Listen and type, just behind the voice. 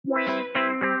Well,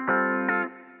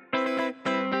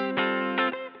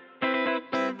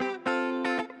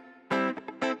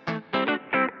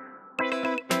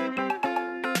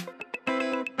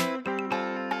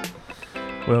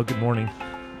 good morning.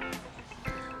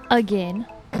 Again.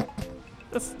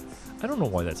 I don't know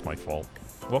why that's my fault.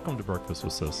 Welcome to Breakfast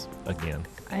with Sis again.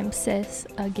 I'm sis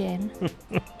again.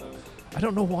 I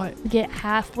don't know why. Get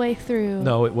halfway through.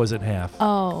 No, it wasn't half.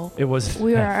 Oh. It wasn't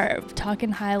We half. are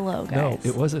talking high-low, guys. No,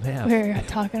 it wasn't half. We're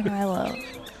talking high-low.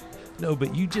 No,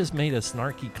 but you just made a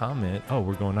snarky comment. Oh,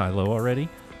 we're going high-low already?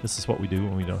 This is what we do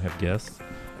when we don't have guests?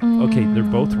 Okay, they're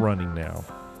both running now.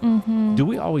 Mm-hmm. Do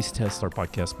we always test our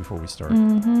podcast before we start?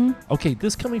 Mm-hmm. Okay,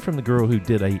 this coming from the girl who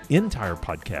did an entire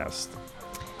podcast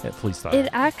at Fleestyle. It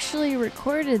actually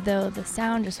recorded, though. The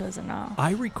sound just wasn't off.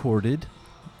 I recorded.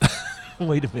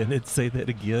 Wait a minute. Say that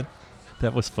again.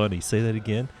 That was funny. Say that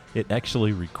again. It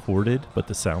actually recorded, but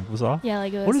the sound was off? Yeah,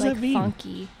 like it was What does like that mean?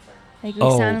 funky. Like we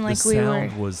sounded like the we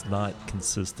sound were. was not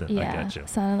consistent. Yeah, I gotcha.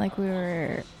 sounded like we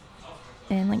were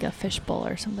in like a fishbowl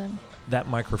or something. That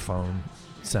microphone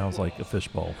sounds like a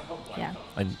fishbowl. Yeah.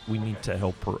 And we need to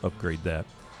help her upgrade that.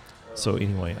 So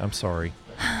anyway, I'm sorry.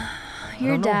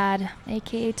 Your don't know. dad,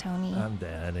 a.k.a. Tony. I'm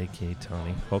Dad, a.k.a.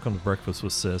 Tony. Welcome to Breakfast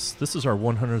with Sis. This is our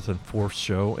 104th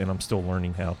show, and I'm still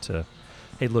learning how to...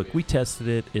 Hey, look, we tested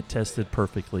it. It tested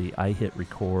perfectly. I hit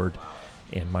record,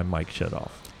 and my mic shut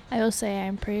off. I will say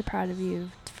I'm pretty proud of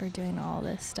you for doing all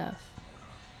this stuff.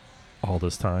 All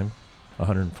this time,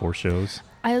 104 shows.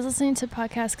 I was listening to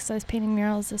podcasts because I was painting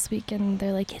murals this week, and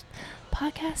they're like,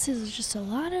 podcast is just a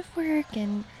lot of work,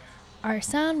 and our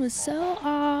sound was so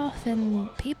off,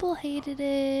 and people hated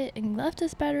it and left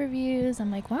us bad reviews. I'm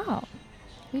like, wow,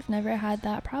 we've never had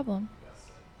that problem.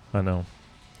 I know.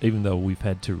 Even though we've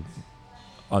had to,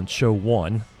 on show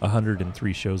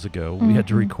 103 shows ago, we had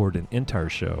to record an entire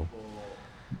show.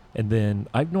 And then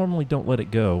I normally don't let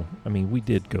it go. I mean, we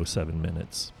did go 7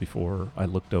 minutes before I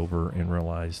looked over and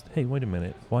realized, hey, wait a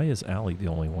minute. Why is Allie the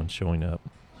only one showing up?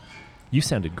 You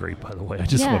sounded great, by the way. I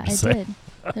just wanted to say. Yeah,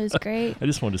 I did. It was great. I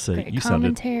just wanted to say Great you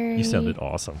commentary. sounded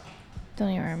awesome. Don't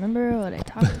even remember what I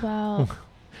talked about.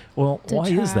 Well, To why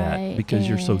is try that? Because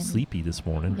you're so and- sleepy this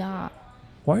morning. Yeah.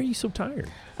 Why are you so tired?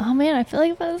 Oh, man, I feel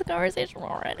like I've had this conversation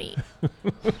already.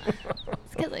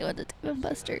 It's because I went to Dave &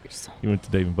 Buster's. You went to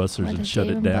Dave & Buster's Went and to shut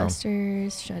Dave it & down.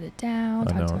 Buster's, shut it down.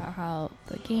 I Talked know. about how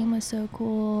the game was so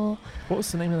cool. What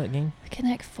was the name of that game?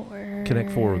 Connect Four.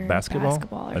 Connect Four with basketball?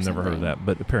 or I've never heard of something. that,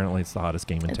 but apparently it's the hottest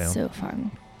game in It's town. so fun.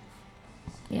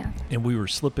 Yeah. And we were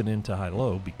slipping into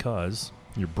high-low because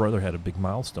your brother had a big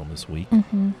milestone this week.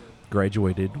 Mm-hmm.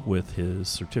 Graduated with his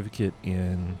certificate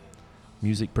in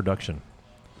music production.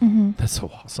 Mm-hmm. That's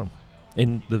so awesome.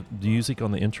 And the music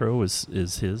on the intro is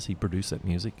his. He produced that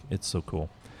music. It's so cool.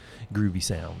 Groovy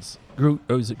Sounds.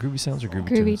 Is it Groovy Sounds or Groovy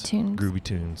Tunes? Groovy Tunes. Groovy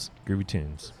Tunes. Groovy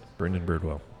Tunes. Brendan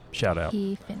Birdwell. Shout out.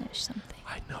 He finished something.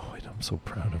 I know it. I'm so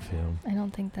proud of him. I don't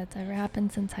think that's ever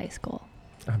happened since high school.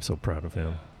 I'm so proud of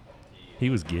him. He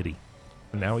was giddy.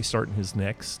 And now he's starting his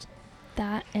next.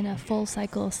 That and a full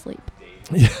cycle of sleep.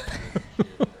 Yeah.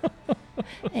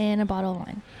 And a bottle of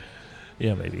wine.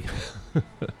 Yeah, maybe.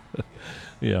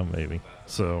 Yeah, maybe.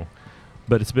 So,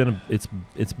 but it's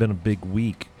been a big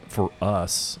week for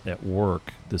us at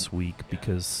work this week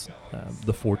because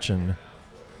the Fortune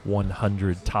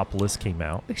 100 top list came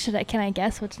out. Can I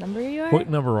guess which number you are? What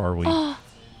number are we?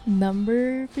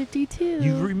 Number 52.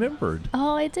 You remembered?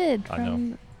 Oh, I did I know.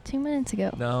 from 2 minutes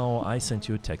ago. No, I sent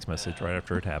you a text message right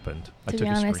after it happened. I To took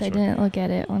be a honest, I screenshot. didn't look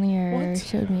at it. One of your What?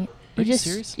 showed me. Are you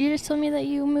serious? You just told me that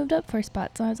you moved up 4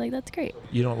 spots, so I was like, that's great.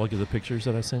 You don't look at the pictures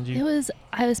that I send you?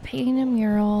 I was painting a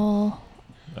mural,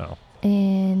 Oh.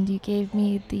 and you gave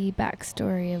me the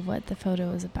backstory of what the photo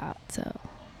was about, so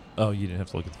Oh, you didn't have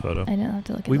to look at the photo? I didn't have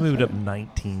to look at We the moved up photo.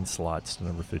 19 slots to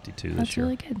number 52 this That's year.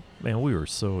 really good. Man, we were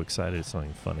so excited. It's not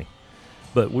even funny.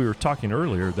 But we were talking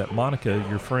earlier that Monica,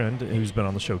 your friend, who's been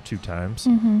on the show 2 times,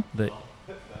 Mm-hmm. that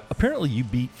apparently you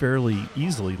beat fairly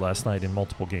easily last night in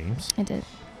multiple games. I did.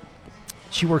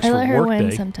 She works I for let her win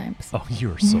Workday. sometimes. Oh,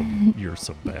 you're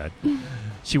so bad.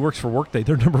 She works for Workday.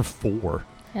 They're number 4.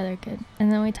 Yeah, they're good.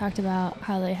 And then we talked about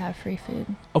how they have free food.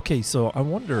 Okay, so I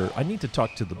wonder. I need to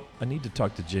talk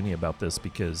to Jenny about this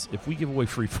because if we give away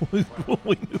free food, will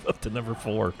we move up to number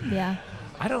 4? Yeah.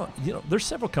 I don't. There's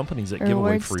several companies that give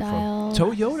away Reward free style.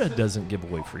 food. Toyota doesn't give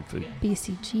away free food.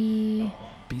 BCG.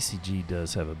 BCG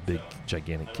does have a big,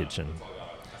 gigantic kitchen.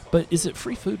 But is it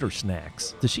free food or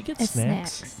snacks? Does she get It's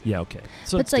snacks? snacks. Yeah, okay.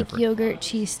 So But it's like different. yogurt,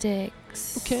 cheese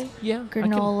sticks. Okay, yeah.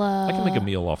 Granola. I can make a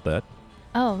meal off that.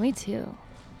 Oh, me too.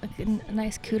 A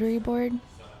nice cootery board.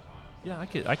 Yeah, I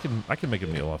can make a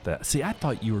meal off that. See, I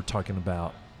thought you were talking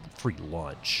about free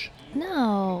lunch.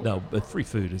 No. No, but free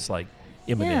food is like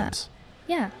M&Ms.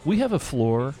 Yeah. We have a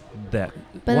floor that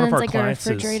But one then of it's our like a clients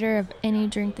refrigerator of any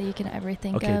drink that you can ever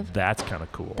think okay, of. that's kind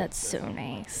of cool. That's so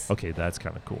nice. Okay, that's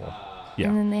kind of cool. Yeah.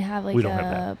 And then they have like We don't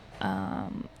have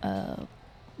a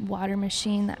water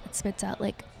machine that spits out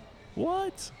like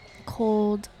What?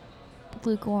 cold,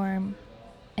 lukewarm,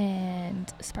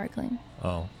 and sparkling.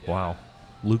 Oh, wow.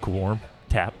 Lukewarm.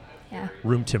 Tap. Yeah.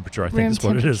 Room temperature, I think Room is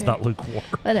what it is, temperature. not lukewarm.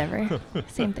 Whatever.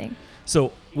 Same thing.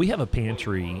 So we have a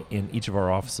pantry in each of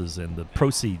our offices, and the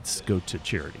proceeds go to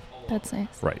charity. That's nice.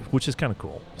 Right, which is kind of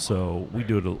cool. So we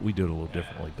do it a little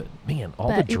differently. But man, all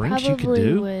But the drinks you could probably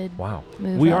do. would Wow.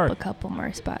 Move We up are. a couple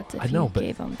more spots if I know, you but-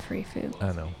 gave them free food.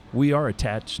 I know. We are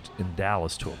attached in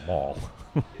Dallas to a mall.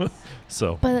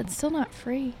 So But it's still not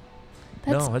free.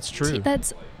 That's no, that's true.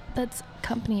 that's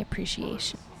company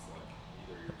appreciation.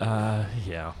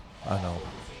 Yeah, I know.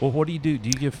 Well, what do? Do you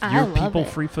give I your love people it.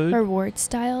 free food? Reward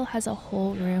Style has a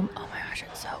whole room. Oh my gosh,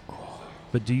 it's so cool.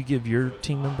 But do you give your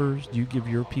team members? Do you give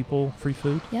your people free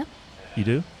food? Yeah. You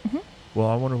do? Mhm. Well,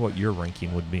 I wonder what your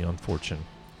ranking would be on Fortune.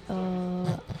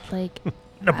 Like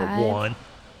Number 5.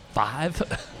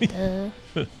 5.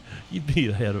 duh. You'd be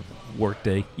ahead of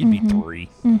Workday. You'd be Mhm. 3.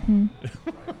 Mhm.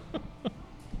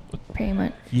 Pretty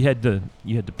much. You had to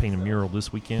paint a mural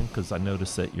this weekend because I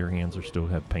noticed that your hands are still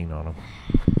have paint on them.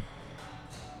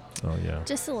 Oh yeah,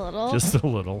 Just a little. just a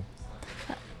little.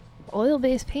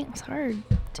 Oil-based paint was hard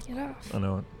to get off. I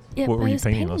know it. Yeah, What but were I you was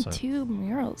painting painting last night? 2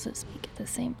 murals this week at the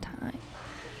same time.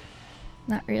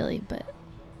 Not really, but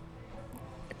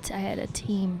I had a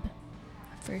team.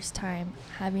 First time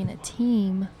having a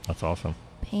team That's awesome.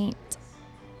 paint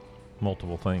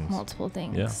Multiple things. multiple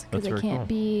things. Yeah, that's Because I very can't cool.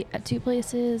 be at 2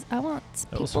 places. I want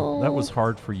people. That was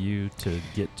hard for you to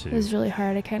get to. It was really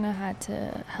hard. I kind of had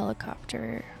to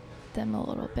helicopter them a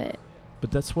little bit. But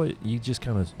that's what you just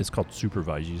kind of. It's called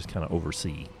supervise. You just kind of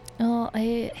oversee. Well,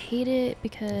 I hate it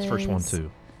because It's first one too.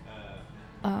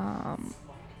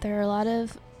 there are a lot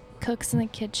of cooks in the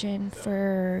kitchen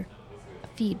for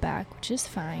feedback, which is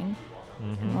fine.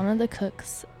 And one of the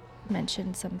cooks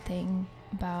mentioned something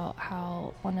about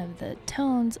how one of the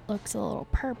tones looks a little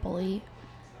purpley.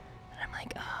 And I'm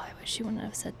like, oh, I wish you wouldn't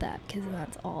have said that because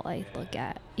that's all I look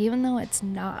at. Even though it's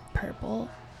not purple,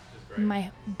 my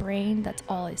brain, that's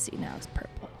all I see now is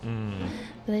purple.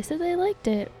 But they said they liked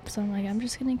it, so I'm like, I'm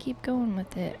just going to keep going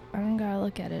with it. I don't got to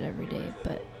look at it every day,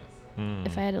 but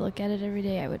if I had to look at it every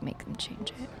day, I would make them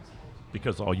change it.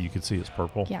 Because all you could see is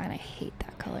purple. Yeah, and I hate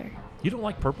that color. You don't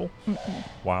like purple? Mm-mm.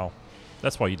 Wow.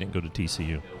 That's why you didn't go to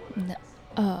TCU. No.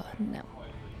 No.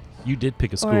 You did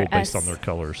pick a school Or based on S. their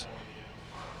colors.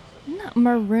 Not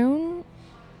maroon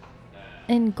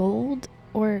and gold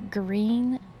or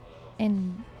green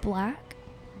and black.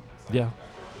 Yeah.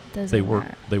 Doesn't They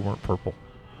matter. weren't purple.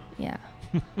 Yeah.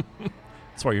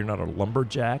 That's why you're not a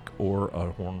lumberjack or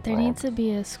a horned There frog. needs to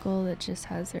be a school that just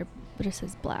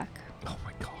says black. Oh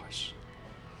my gosh.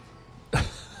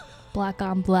 Black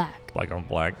on black. Black on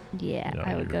black. Yeah, No,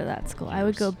 I would you're- go to that school. I you're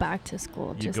would go s- back to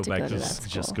school You just go to back go to to that school.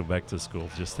 just go back to school.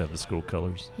 Just have the school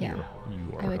colors. Yeah.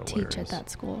 You are I would teach at hilarious. that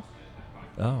school.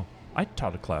 Oh, I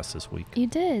taught a class this week You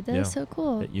did. That was Yeah. so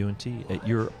cool. at UNT at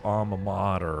your alma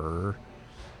mater.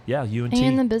 Yeah, UNT. Are you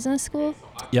in the business school?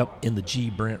 Yep, in the G.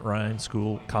 Brent Ryan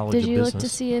School, College Did of you Business. look to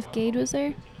see if Gade was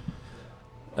there?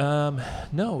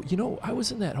 No, I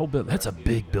was in that whole building. That's a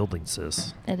big building,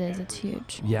 sis. It is. It's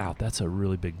huge. Yeah, that's a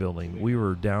really big building. We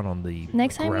were down on the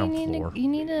Next time ground you floor.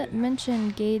 need to mention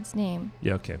Gade's name.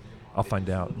 Yeah, okay. I'll find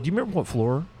out. Do you remember what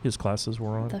floor his classes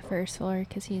were on? The first floor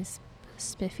because he's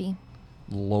spiffy.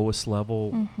 Lowest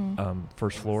level, Mm-hmm.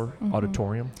 first floor, Mhm.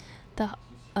 auditorium.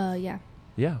 Yeah.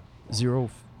 Yeah,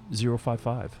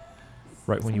 055.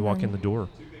 Right when you walk in the door.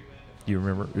 Do you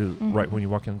remember? Right when you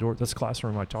walk in the door. That's the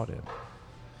classroom I taught in.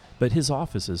 But his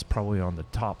office is probably on the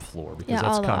top floor because Yeah,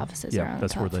 that's all the kind offices yeah, are on the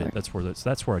that's top where floor.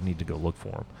 that's where I need to go look for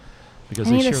him because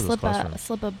I they need share to those classrooms.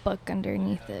 slip a book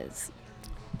underneath his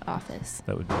office.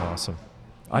 That would be awesome.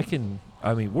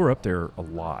 We're up there a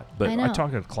lot, but I I know.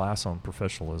 taught a class on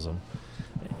professionalism,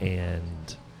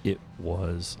 and it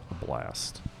was a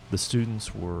blast. The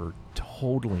students were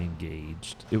totally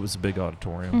engaged. It was a big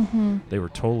auditorium. Mm-hmm. They were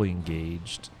totally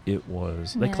engaged. It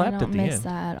was. They Man, clapped I don't at the miss end.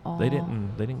 that at all. They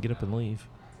didn't get up and leave.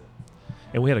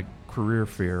 And we had a career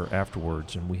fair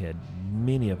afterwards, and we had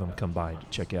many of them come by to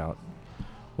check out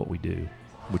what we do,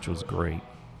 which was great.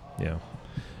 Yeah.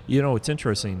 It's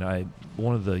interesting.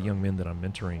 One of the young men that I'm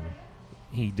mentoring,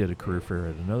 he did a career fair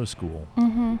at another school,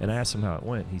 Mm-hmm. and I asked him how it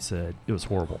went. He said it was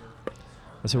horrible.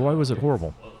 I said, why was it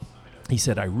horrible? He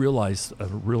said, I realized a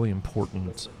really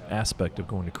important aspect of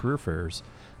going to career fairs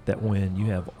that when you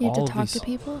have You have all to of talk these, to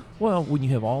people. well, when you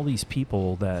have all these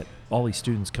people all these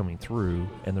students coming through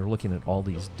and they're looking at all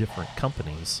these different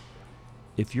companies,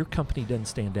 if your company doesn't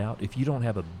stand out, if you don't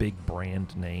have a big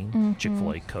brand name, Mhm.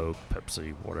 Chick-fil-A, Coke,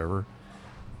 Pepsi, whatever,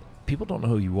 people don't know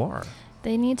who you are.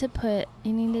 You need to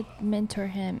mentor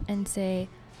him and say,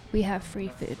 we have free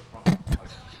food,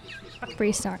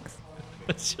 free stocks,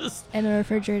 That's just and a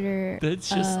refrigerator. that's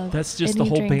just the any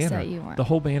whole drinks banner. that you want. The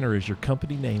whole banner is your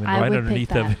company name, and I right would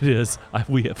pick underneath of that. it is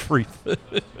we have free food.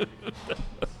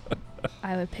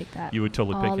 I would pick that. You would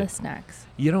totally all pick the it. snacks.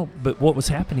 But what was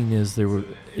happening is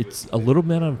it's a little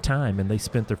bit of time, and they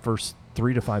spent their first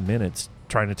 3 to 5 minutes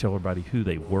trying to tell everybody who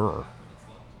they were.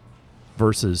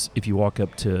 Versus if you walk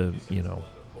up to,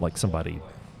 like somebody,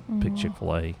 pick Mhm.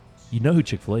 Chick-fil-A, you know who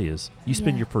Chick-fil-A is. You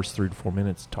spend Yeah. your first 3 to 4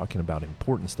 minutes talking about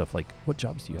important stuff like what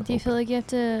jobs do you have? Do you feel open? like you have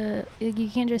to? You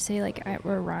can't just say like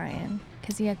we're Ryan,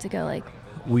 because you have to go like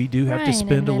We do have to Ryan,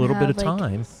 spend and a then little bit of have, like,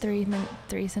 time.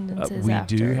 three sentences. We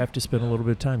after. do have to spend a little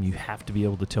bit of time. You have to be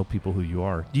able to tell people who you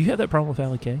are. Do you have that problem with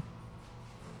Allie K?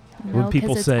 No, when people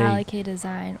 'cause it's say- Allocate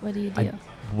Design. What do you do?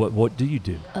 What do you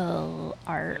do? Oh,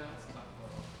 art.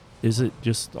 Is it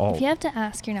just all? If you have to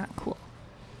ask, you're not cool.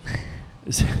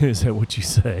 Is that what you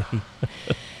say? You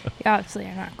obviously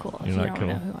are not cool if You're you not don't cool.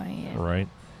 know who I am. Right.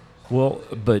 Well,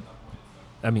 but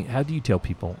I mean, how do you tell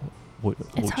people what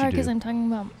It's what hard you because do? I'm talking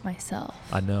about myself.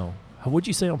 I know. What'd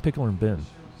you say on Pickle and Ben?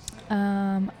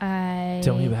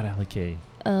 Tell me about Allie K.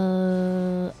 I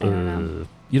don't know.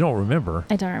 You don't remember?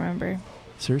 I don't remember.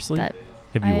 Seriously? That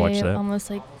Have you watched I that? almost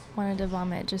like wanted to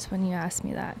vomit just when you asked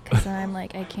me that, because I'm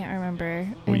like, I can't remember.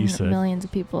 What you and said. Millions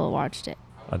of people watched it.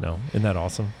 I know. Isn't that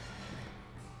awesome?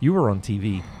 You were on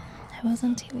TV. I was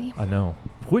on TV. I know.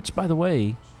 Which, by the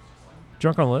way,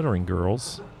 Drunk on Lettering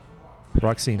girls,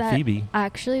 Roxy and That Phoebe,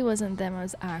 actually wasn't them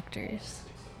as actors.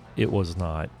 it was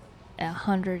not.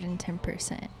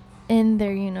 110% in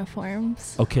their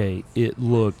uniforms. Okay, it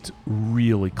looked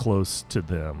really close to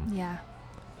them. Yeah.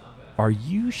 Are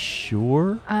you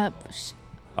sure? Uh,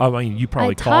 I mean, you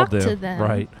probably called talked to them, them.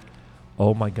 right?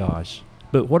 Oh my gosh!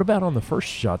 But what about on the first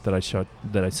shot that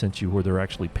I sent you, where they're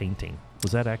actually painting?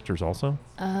 Was that actors also?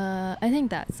 I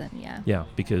think that's them. Yeah. Yeah,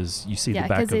 because you see Yeah, the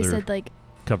back because of they their said like,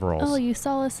 coveralls. "Oh, you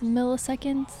saw us in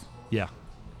milliseconds." Yeah.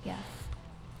 Yeah.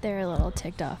 They're a little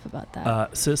ticked off about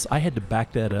that. Sis, I had to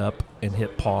back that up and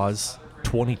hit pause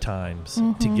 20 times to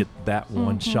Mhm. get that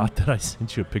one Mhm. shot that I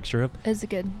sent you a picture of. Is it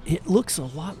good? It looks a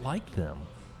lot like them.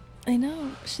 I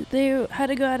know. They had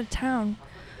to go out of town.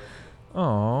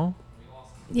 Oh.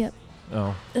 Yep.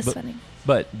 Oh. That's funny.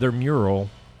 But their mural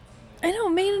I know.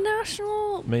 Made a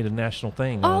national. made a national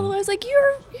thing. All the way. I was like,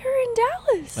 you're in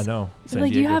Dallas. I know. So San like,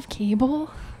 you Diego. have cable?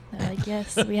 They're like,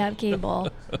 yes, we have cable.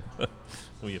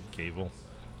 We have cable.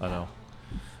 I know.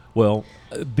 Well,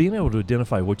 being able to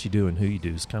identify what you do and who you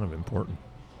do is kind of important.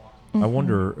 I Mhm.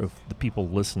 wonder if the people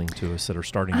listening to us that are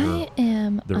starting I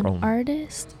am their an own-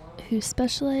 artist who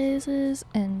specializes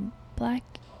in black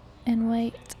and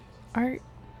white art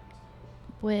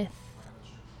with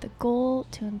the goal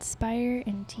to inspire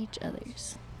and teach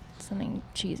others. Something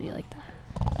cheesy like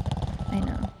that. I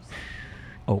know.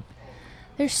 Oh.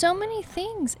 There's so many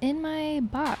things in my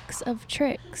box of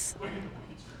tricks.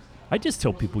 I just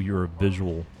tell people you're a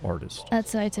visual artist.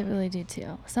 That's what I typically do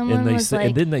too. Someone they was say- like,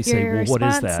 and then they say, your "Well, what is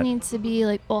response that?" needs to be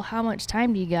like, well, how much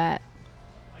time do you got?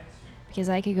 Because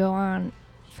I could go on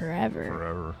forever.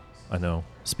 Forever. I know.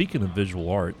 Speaking of visual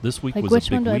art, this week Like, was which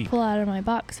a big one do week. I pull out of my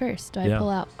box first? Do I Yeah. pull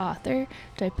out author?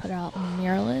 Do I put out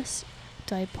muralist?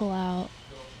 Do I pull out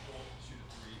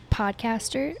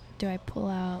podcaster? Do I pull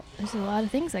out? There's a lot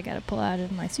of things I got to pull out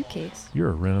of my suitcase. You're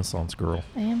a Renaissance girl.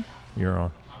 I am. You're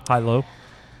on high-low.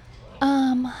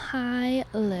 Hi,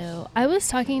 low. I was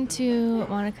talking to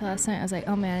Monica last night. I was like,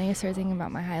 oh man, I need to start thinking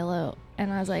about my high low.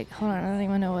 And I was like, hold on, I don't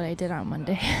even know what I did on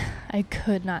Monday. I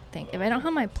could not think. If I don't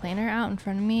have my planner out in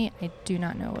front of me, I do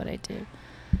not know what I did.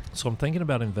 So I'm thinking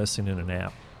about investing in an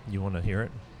app. You want to hear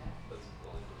it?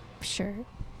 Sure.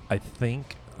 I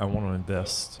think I want to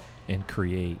invest and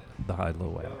create the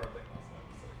high-low app.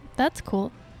 That's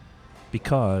cool.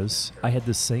 Because I had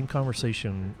this same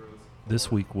conversation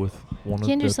this week with one of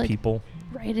can't the just, like, people.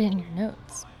 Write it in your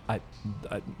notes.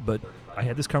 But I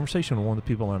had this conversation with one of the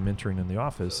people I'm mentoring in the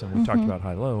office, and we talked Mhm. about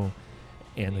high-low,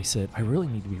 and they said, I really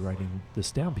need to be writing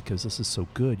this down because this is so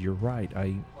good. You're right.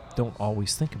 I don't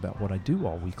always think about what I do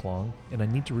all week long, and I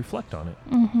need to reflect on it.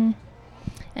 Mm-hmm.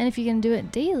 And if you can do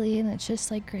it daily, and it's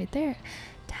just like right there,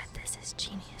 Dad, this is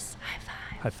genius. High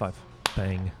five. High five.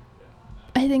 Bang.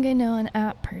 I think I know an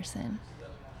app person.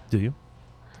 Do you?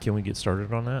 Can we get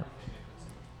started on that?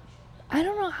 I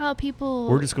don't know how people.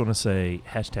 We're just going to say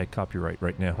 #copyright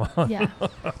right now. Yeah.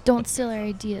 Don't steal our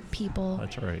idea, people.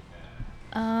 That's right.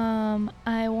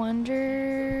 I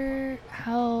wonder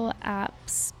how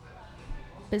apps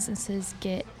businesses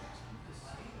get.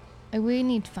 We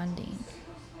need funding,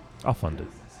 I'll fund it.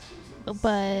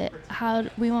 but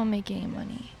we won't make any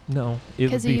money. No,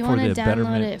 it'll 'Cause be you for wanna the download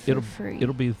betterment. it for free.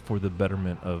 It'll be for the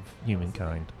betterment of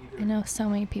humankind. I know so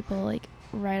many people, like,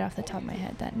 right off the top of my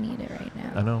head, that need it right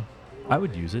now. I know. I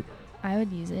would use it. I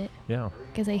would use it Yeah.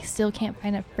 because I still can't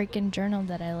find a freaking journal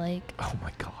that I like. Oh my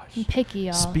I'm gosh. picky,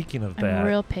 y'all. Speaking of I'm that,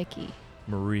 real picky.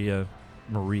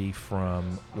 Marie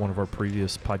from one of our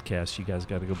previous podcasts, you guys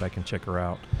got to go back and check her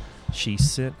out. She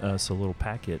sent us a little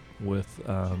packet with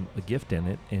a gift in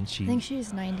it, and I she think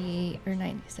she's 98 or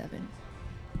 97.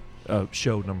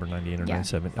 show number 98 or Yeah.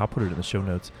 97. I'll put it in the show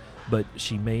notes. But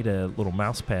she made a little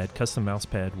mouse pad, custom mouse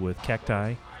pad with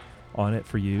cacti on it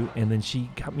for you, and then she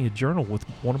got me a journal with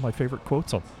one of my favorite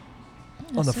quotes on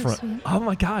the That's so front. sweet. Oh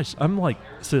my gosh. I'm like,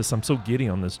 sis, I'm so giddy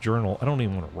on this journal. I don't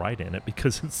even want to write in it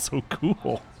because it's so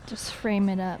cool. Just frame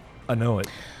it up. I know it.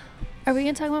 Are we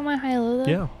gonna talk about my high-low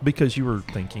though? Yeah, because you were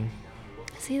thinking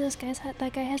See, that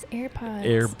guy has AirPods.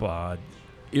 AirPod.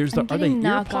 I'm Are they getting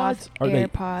AirPods? knockoff Are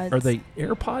AirPods. they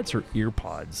AirPods or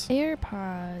EarPods?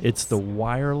 AirPods? It's the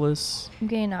wireless. I'm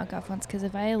getting knockoff ones because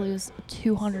if I lose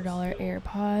 $200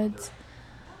 AirPods,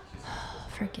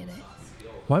 forget it.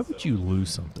 Why would you lose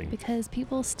something? Because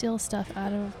people steal stuff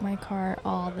out of my car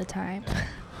all the time.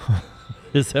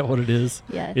 Is that what it is?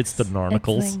 Yes. It's the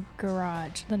narnicles. It's the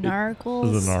garage. The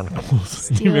narnicles. The narnicles.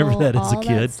 You steal remember that as a all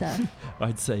kid? That stuff.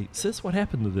 I'd say, sis, what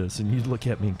happened to this? And you'd look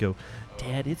at me and go,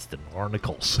 Dad, it's the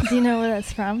narnicles. Do you know where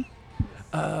that's from?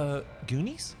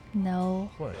 Goonies?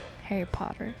 No. What? Harry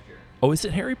Potter. Oh, is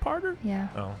it Harry Potter? Yeah.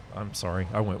 Oh, I'm sorry.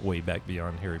 I went way back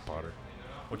beyond Harry Potter.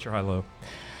 What's your high-low?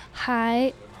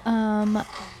 Hi.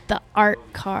 The art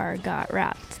car got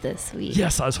wrapped this week.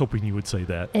 Yes, I was hoping you would say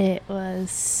that. It was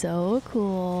so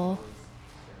cool.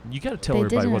 You got to tell They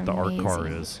did everybody an what the art car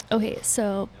amazing- is. Okay,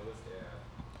 so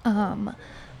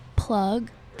plug.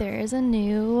 There is a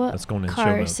new That's going in show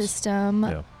car notes. system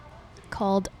Yeah.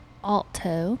 called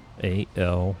Alto.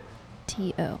 ALTO.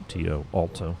 T-O.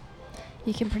 Alto.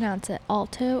 You can pronounce it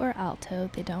Alto or Alto.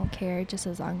 They don't care, just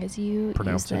as long as you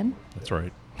Pronounce use it. them. That's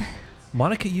right.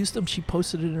 Monica used them. She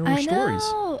posted it in her I stories.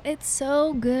 know. It's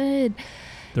so good.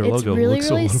 Their It's logo really, looks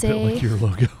really a little bit like safe. your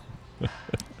logo.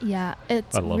 Yeah,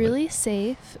 it's I love it. really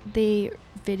safe. They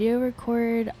video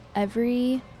record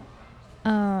every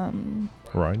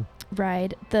Right?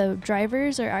 ride. The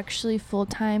drivers are actually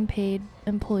full-time paid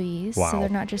employees, Wow. so they're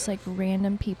not just like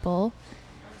random people.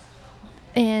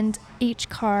 And each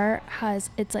car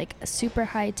it's like super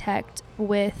high tech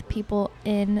with people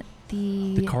in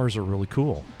The cars are really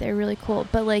cool. They're really cool.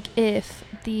 But like I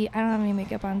don't have any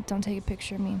makeup on, don't take a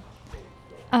picture of me.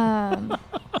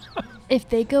 If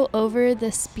they go over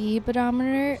the speed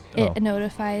pedometer, Oh. it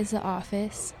notifies the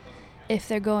office. If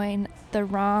they're going the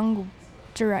wrong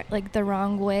the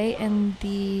wrong way in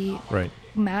the Right.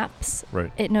 maps,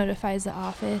 Right. it notifies the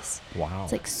office. Wow.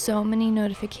 It's like so many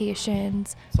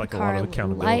notifications. It's like the a lot of car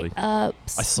accountability. light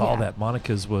ups. I saw Yeah. that.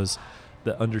 Monica's was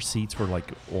the under seats were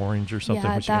like orange or something.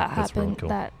 Yeah, which that that's really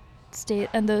happened. cool.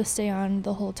 And those stay on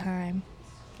the whole time.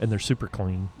 And they're super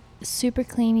clean. Super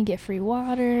clean. You get free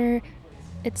water.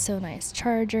 It's so nice.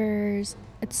 Chargers.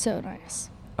 It's so nice.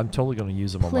 I'm totally going to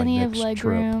use them Plenty on of my next leg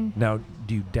trip. room. Now,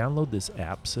 do you download this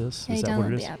app, sis? Yeah, Is you that what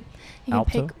download it is? the app. You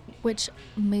Alto? can pick which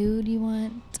mood you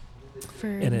want for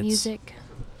And it's music.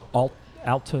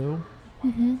 Alto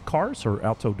Mm-hmm. cars or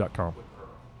alto.com?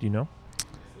 Do you know?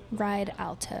 Ride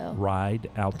Alto. Ride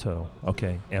Alto.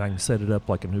 Okay. And I can set it up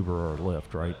like an Uber or a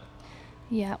Lyft, right?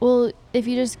 Yeah. Well, if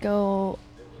you just go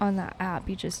on that app,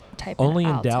 you just type Only in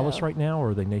Alto. Dallas right now,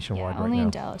 or are they nationwide right only now? in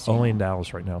Dallas right Only now. in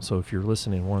Dallas right now. So if you're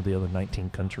listening in one of the other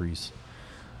 19 countries,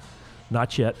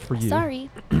 not yet for you. Sorry.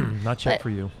 Not yet But- for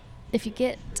you. If you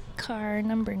get car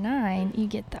number 9, you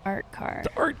get the art car.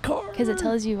 The art car. Because it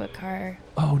tells you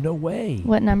Oh, no way.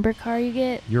 what number car you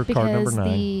get. Your car number because 9.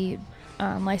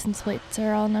 the license plates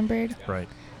are all numbered. Right.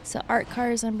 So art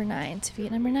car is number 9. So if you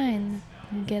get number 9,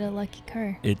 you get a lucky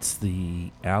car. It's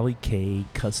the Alley K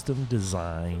custom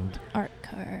designed Art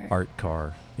car. art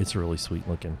car. It's really sweet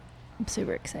looking. I'm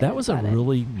super excited. That was a about it.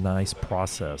 really nice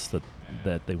process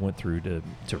that they went through to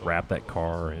wrap that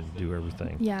car and do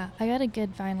everything. Yeah, I got a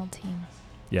good vinyl team.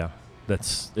 Yeah,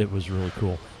 it was really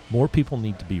cool. More people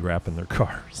need to be wrapping their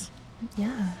cars.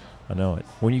 Yeah. I know it.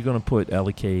 When are you going to put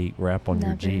Alley K wrap on your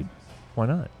Never. Jeep? Why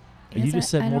not? You Because just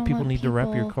said I more don't people want need to wrap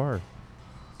your people car.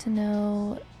 To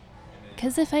know,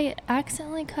 because if I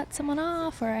accidentally cut someone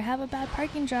off or I have a bad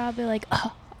parking job, they're like,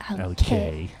 oh, Alley K.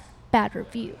 K. Bad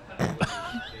review.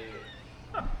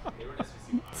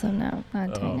 So no,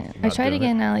 not doing it. I not tried to doing get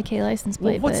it. an Alley K license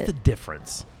Well, plate, what's but the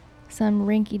difference? some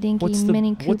rinky-dinky What's the-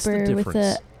 Mini what's the Cooper with the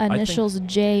difference? I think- initials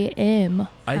JM.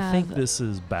 I think have- this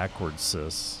is backwards,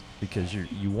 sis, because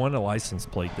you want a license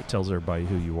plate that tells everybody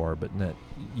who you are, but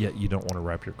yet you don't want to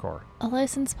wrap your car. a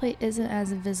license plate isn't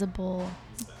as visible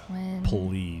when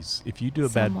Please, if you do a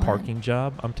bad Someone- parking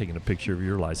job, I'm taking a picture of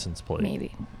your license plate.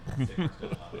 maybe.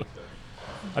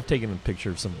 I've taken a picture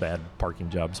of some bad parking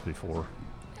jobs before,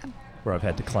 where I've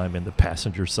had to climb in the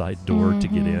passenger side door to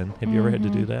get in. Have you ever had to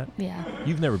do that? Yeah.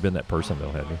 You've never been that person, though,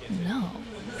 have you? No,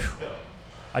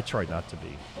 I try not to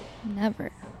be. never.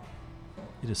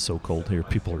 It is so cold here.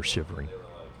 People are shivering.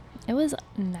 It was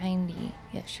 90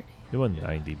 yesterday. It wasn't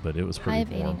 90, but it was High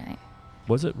pretty of warm. 89.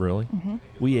 Was it really? Mm-hmm.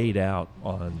 We ate out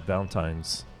on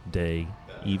Valentine's Day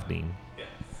evening.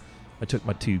 I took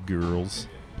my 2 girls.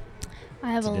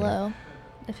 I have a Today. low,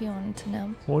 if you wanted to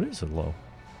know. What is a low?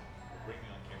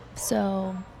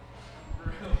 So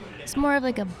it's more of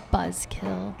like a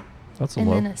buzzkill, That's a and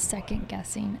low. then a second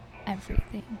guessing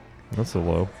everything. That's a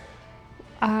low.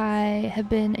 I have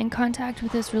been in contact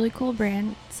with this really cool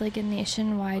brand. It's like a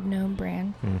nationwide known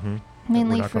brand, Mm-hmm.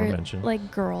 mainly not gonna for mention.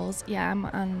 like girls. Yeah, I'm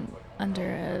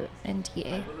under a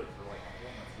NDA.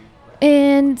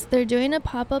 And they're doing a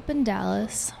pop-up in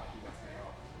Dallas.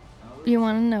 You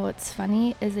want to know what's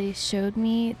funny is they showed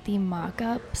me the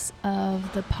mock-ups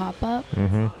of the pop-up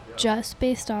Mm-hmm. just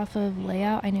based off of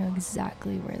layout. I knew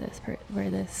exactly where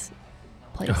this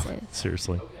place is.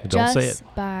 Seriously. Don't Just say it.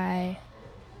 by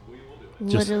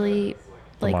Just literally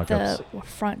the like the mock-ups.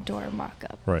 front door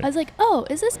mock-up. Right. I was like, oh,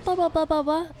 is this blah, blah, blah, blah,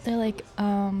 blah? They're like,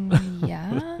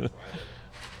 yeah.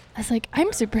 I was like,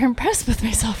 I'm super impressed with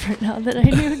myself right now that I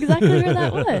knew exactly where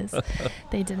that was.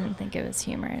 They didn't think it was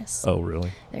humorous. Oh, really?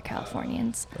 They're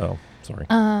Californians. Oh, sorry.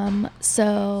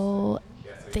 So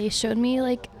they showed me,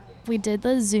 like, we did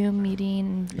the Zoom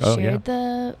meeting, Oh, shared yeah.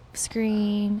 the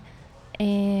screen,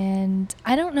 and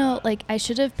I don't know, like, I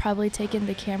should have probably taken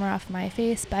the camera off my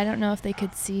face, but I don't know if they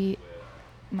could see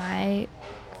my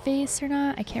face or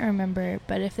not. I can't remember,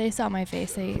 but if they saw my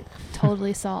face, they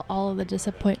totally saw all of the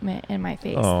disappointment in my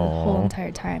face the whole Aw.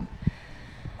 entire time.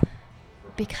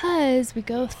 Because we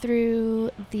go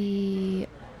through the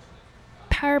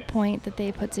PowerPoint that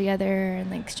they put together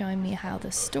and like showing me how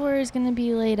the store is going to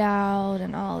be laid out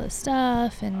and all this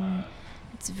stuff, and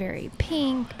it's very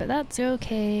pink, but that's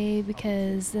okay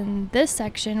because in this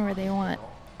section where they want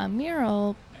a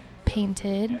mural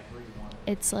painted,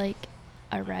 it's like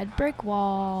a red brick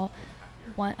wall,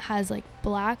 one has like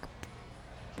black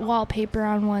wallpaper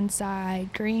on one side,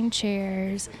 green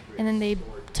chairs, and then they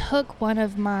took one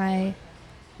of my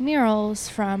murals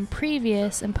from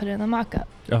previous and put it in the mock-up.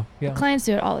 Oh, yeah. Clients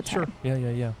do it all the time. Sure.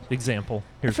 Yeah. Example.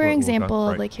 Here's For what we'll example, do.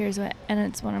 Right. like here's what, and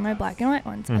it's one of my black and white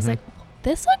ones. I was Mhm. like,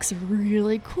 this looks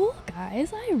really cool,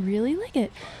 guys. I really like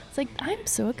it. It's like, I'm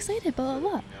so excited, blah, blah,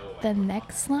 blah. The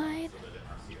next slide,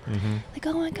 Mm-hmm. like,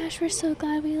 oh my gosh, we're so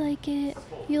glad we like it.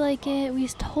 You like it. We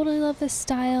totally love this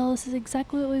style. This is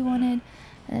exactly what we wanted.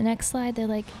 And the next slide, they're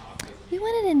like, we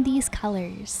want it in these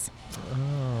colors.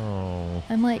 Oh.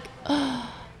 I'm like,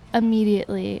 oh.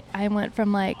 Immediately, I went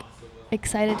from like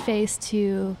excited face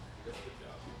to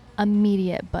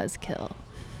immediate buzzkill.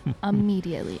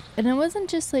 Immediately. And it wasn't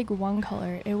just like one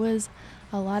color, it was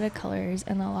a lot of colors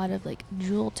and a lot of like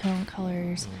jewel tone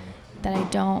colors that I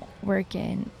don't work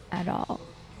in at all.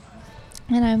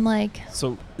 And I'm like,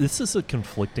 So this is a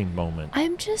conflicting moment.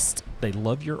 I'm just, They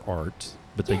love your art,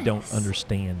 but they don't Yes.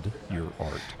 understand your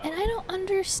art. and I don't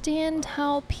understand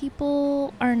how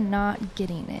people are not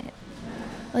getting it.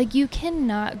 Like, you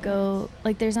cannot go,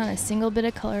 like, there's not a single bit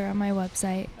of color on my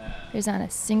website. There's not a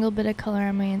single bit of color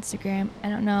on my Instagram. I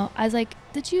don't know. I was like,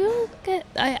 did you get,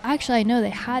 I know they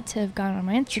had to have gone on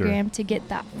my Sure. Instagram to get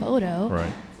that photo.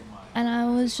 Right. And I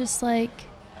was just like,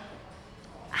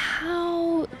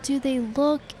 how do they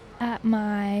look at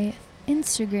my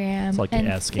Instagram It's like and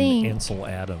asking think Ansel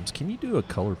Adams, can you do a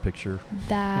color picture?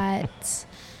 that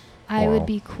I Wow. would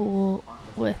be cool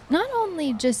with not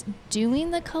only just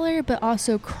doing the color, but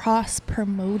also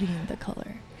cross-promoting the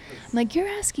color. I'm like, you're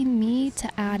asking me to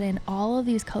add in all of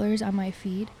these colors on my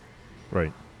feed?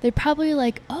 Right. They're probably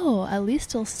like, oh, at least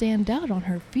it'll stand out on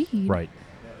her feed. Right.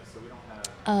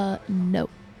 No.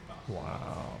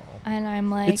 Wow. And I'm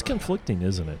like, It's conflicting,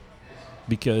 isn't it?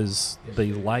 Because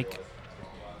they like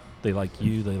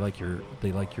you, they like your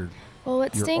well,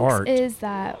 what your stinks art. is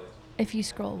that if you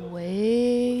scroll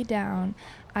way down,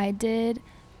 I did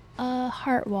a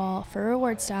heart wall for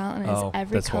reward style, and it's Oh,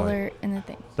 every that's why. color in the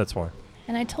thing. That's why.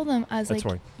 And I told them, I was That's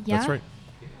like, why. yeah, That's right.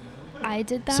 I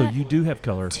did that So you do have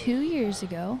color. 2 years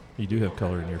ago. You do have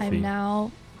color in your I'm feet.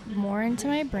 now more into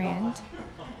my brand.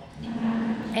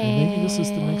 And maybe this is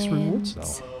the next reward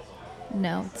style.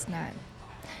 No, it's not.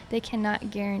 They cannot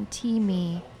guarantee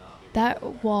me.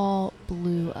 That wall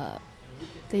blew up.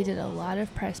 They did a lot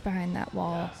of press behind that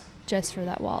wall just for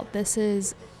that wall. This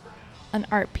is an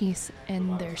art piece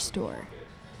in their store.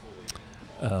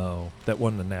 Oh, that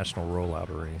wasn't a national rollout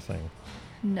or anything.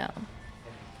 No.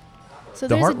 So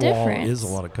The there's a heart wall difference. is a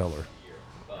lot of color.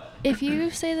 If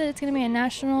you say that it's going to be a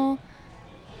national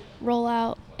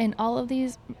rollout in all of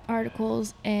these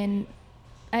articles and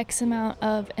X amount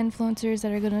of influencers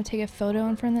that are going to take a photo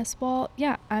in front of this wall,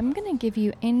 yeah, I'm going to give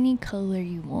you any color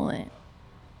you want.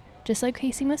 Just like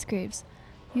Casey Musgraves.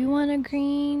 You want a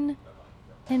green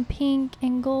and pink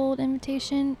and gold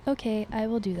invitation? Okay, I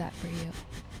will do that for you.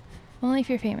 Only if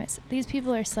you're famous. These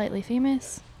people are slightly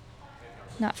famous,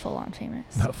 not full-on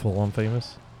famous. Not full-on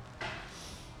famous?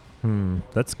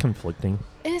 That's conflicting.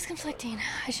 It is conflicting.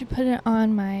 I should put it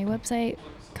on my website.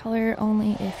 Color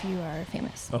only if you are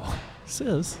famous. Oh,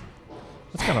 sis.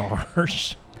 That's kind of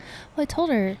harsh. Well, I told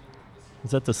her.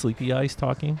 Is that the sleepy eyes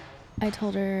talking? I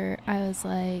told her, I was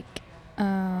like,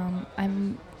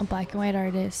 I'm a black and white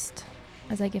artist.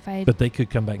 I was like, if I... But they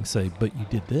could come back and say, but you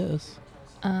did this.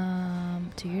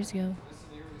 2 years ago.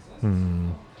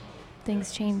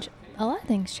 Things change. A lot of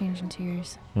things change in 2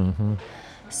 years. Mm-hmm.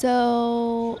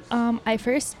 So,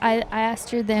 I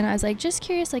asked her then, I was like, just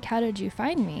curious, like, how did you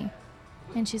find me?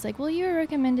 And she's like, well, you were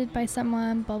recommended by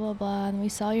someone, blah, blah, blah. And we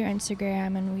saw your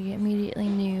Instagram and we immediately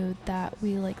knew that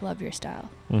we, like, love your style.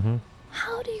 Mm-hmm.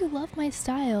 How do you love my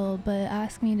style but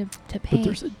ask me to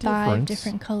paint 5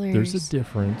 different colors? There's a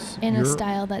difference. In a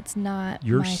style that's not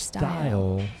your my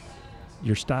style.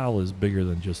 Your style is bigger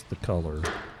than just the color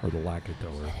or the lack of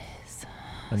color. It is.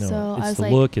 I know. So it's I was the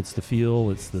like, look, it's the feel,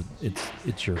 it's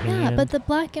your hand. yeah, but the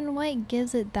black and white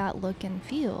gives it that look and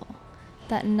feel.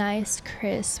 That nice,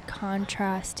 crisp,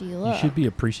 contrasty look. You should be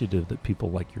appreciative that people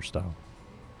like your style.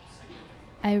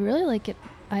 I really like it.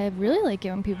 I really like it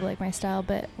when people like my style,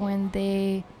 but when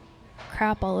they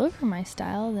crap all over my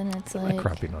style, then it's I'm like... not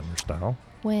crapping on your style.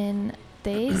 When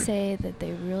they say that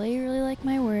they really, really like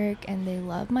my work and they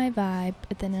love my vibe,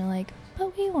 but then they're like,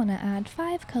 but we want to add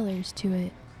 5 colors to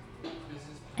it.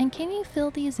 And can you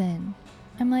fill these in?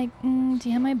 I'm like, do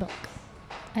you have my book?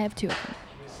 I have 2 of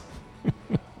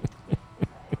them.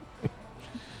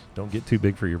 Don't get too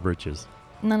big for your britches.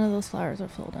 None of those flowers are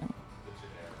filled in.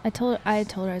 I told her, I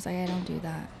was like, I don't do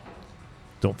that.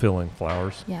 Don't fill in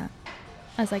flowers. Yeah.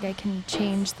 I was like, I can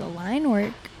change the line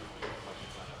work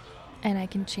and I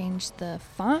can change the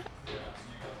font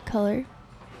color.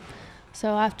 So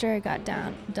after I got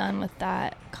done with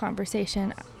that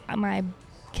conversation, my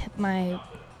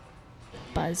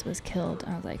buzz was killed.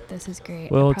 I was like, this is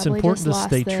great. Well, it's important to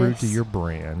stay true to your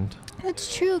brand.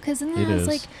 That's true, because then I was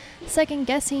like second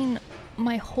guessing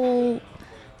my whole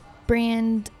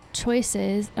brand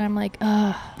choices, and I'm like,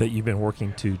 ugh. That you've been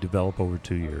working to develop over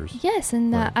 2 years. Yes,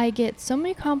 and that I get so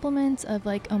many compliments of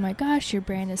like, oh my gosh, your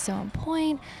brand is so on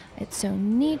point. It's so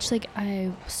niche. Like,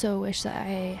 I so wish that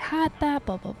I had that,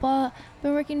 blah, blah, blah.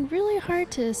 Been working really hard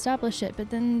to establish it, but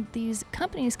then these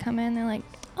companies come in, they're like,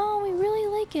 oh, we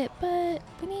really like it, but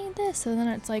we need this. So then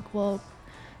it's like, well,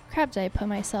 crap, did I put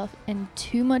myself in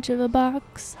too much of a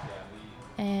box?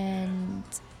 And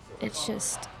it's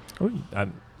just...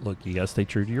 Look, you got to stay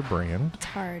true to your brand. It's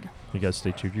hard. You got to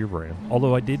stay true to your brand.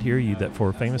 Although I did hear you that for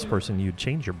a famous person, you'd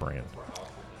change your brand.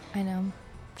 I know.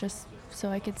 Just so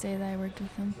I could say that I worked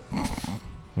with them.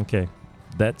 Okay.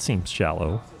 That seems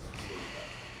shallow.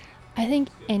 I think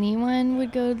anyone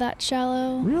would go that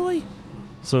shallow. Really?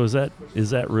 So is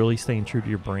that really staying true to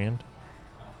your brand?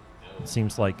 It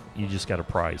seems like you just got a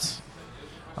price.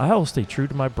 I will stay true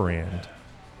to my brand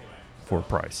for a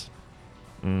price.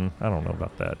 I don't know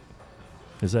about that.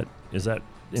 Is that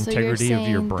integrity of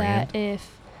your brand? That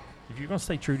if you're going to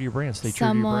stay true to your brand, stay true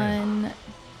to your brand.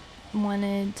 Someone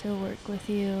wanted to work with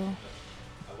you,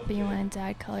 but you wanted to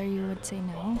add color, you would say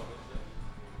no.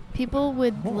 People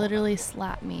would literally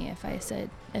slap me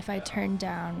if I turned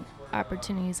down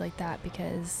opportunities like that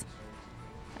because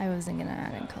I wasn't going to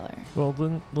add in color. Well,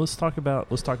 then let's talk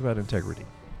about integrity.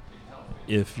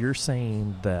 If you're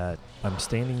saying that I'm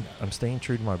staying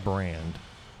true to my brand,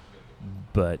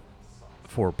 but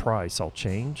for a price I'll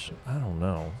change, I don't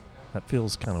know. That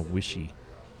feels kind of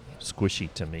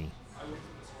squishy to me.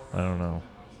 I don't know.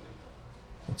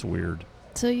 It's weird.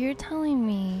 So you're telling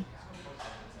me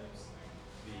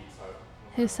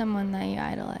who's someone that you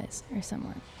idolize or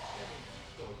someone?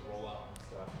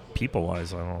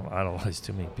 People-wise, I don't idolize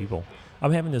too many people.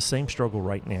 I'm having the same struggle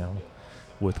right now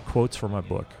with quotes for my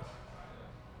book.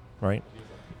 right?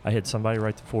 I had somebody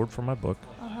write the forward for my book,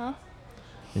 Uh-huh.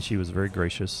 and she was very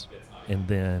gracious. And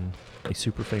then a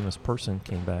super famous person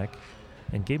came back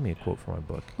and gave me a quote for my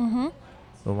book. Mm-hmm.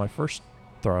 Well, my first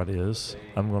thought is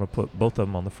I'm going to put both of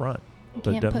them on the front. You But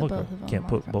it can't doesn't put look both good. of them Can't on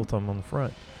put the front. both of them on the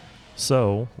front.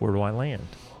 So where do I land?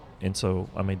 And so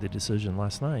I made the decision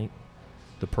last night.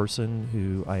 The person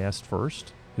who I asked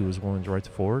first, who was willing to write the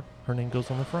forward, her name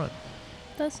goes on the front.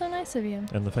 That's so nice of you.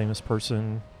 And the famous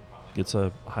person gets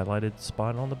a highlighted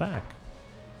spot on the back.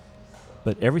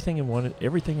 But everything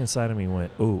inside of me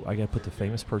went, oh, I got to put the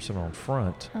famous person on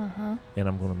front, Uh-huh. and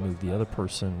I'm going to move the other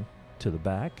person to the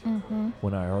back. Mm-hmm.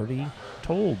 When I already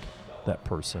told that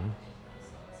person,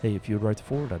 hey, if you would write the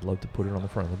forward, I'd love to put it on the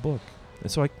front of the book. And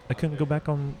so I couldn't go back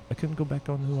on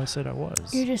who I said I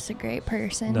was. You're just a great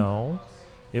person. No,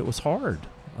 it was hard.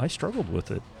 I struggled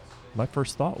with it. My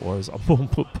first thought was, I'm going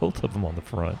to put both of them on the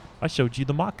front. I showed you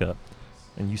the mock-up,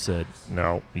 and you said,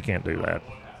 no, you can't do that.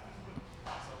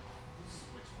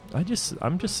 I'm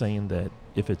just saying that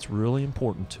if it's really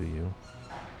important to you,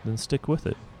 then stick with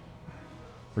it,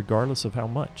 regardless of how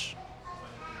much.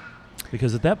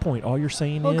 Because at that point, all you're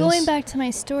saying Well, is... going back to my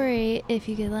story, if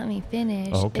you could let me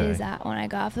finish, Okay. is that when I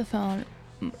got off the phone,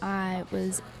 I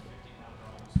was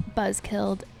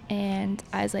buzzkilled, and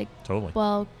I was like, Totally.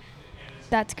 well,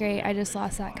 that's great. I just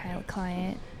lost that kind of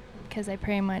client because I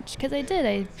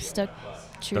stuck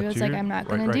true. I was like, I'm not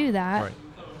going to do that. Right.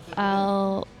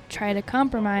 I'll try to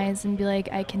compromise and be like,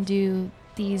 I can do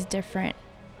these different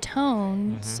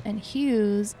tones Mhm. and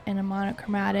hues and a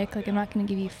monochromatic. Like, I'm not going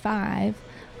to give you 5,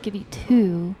 I'll give you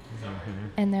 2. Mm-hmm.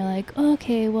 And they're like,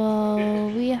 okay, well,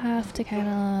 we have to kind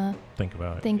of Think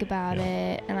about it. think about Yeah.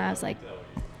 it. And I was like,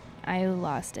 I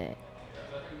lost it.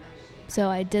 So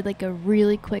I did like a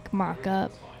really quick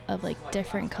mock-up of like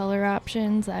different color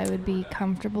options I would be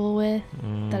comfortable with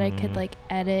that I could like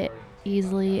edit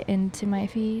easily into my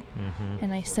feed. Mm-hmm.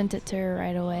 And I sent it to her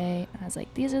right away. I was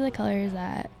like, these are the colors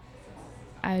that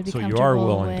I would be So you comfortable are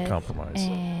willing with. to compromise.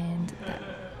 And that,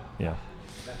 Yeah.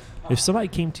 If somebody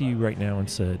came to you right now and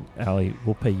said, Allie,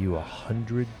 we'll pay you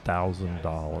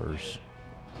 $100,000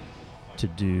 to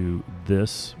do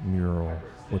this mural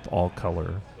with all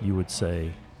color, you would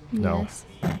say no. yes.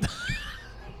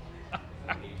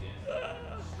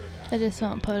 I just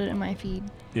won't put it in my feed.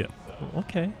 Yeah.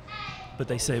 Okay. But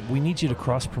they say, we need you to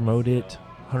cross-promote it.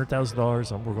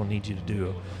 $100,000, we're going to need you to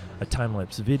do a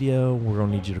time-lapse video. We're going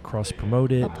to need you to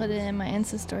cross-promote it. I'll put it in my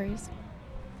Insta stories.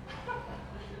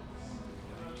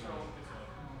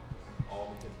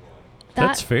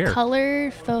 That's That fair.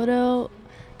 color photo,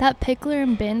 that Pickler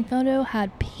and Bin photo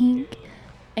had pink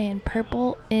and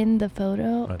purple in the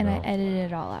photo, I and I know.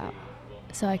 edited it all out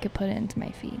so I could put it into my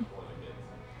feed.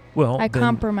 Well, I then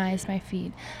compromised my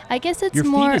feed. I guess it's Your feed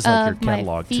more is like your of my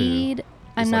catalog, too. feed.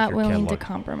 I'm like not your willing to catalog.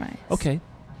 compromise. Okay.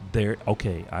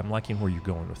 Okay, I'm liking where you're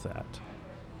going with that.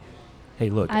 Hey,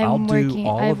 look, I've I'll do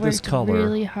all I've of this worked color.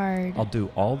 really hard I'll do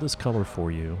all this color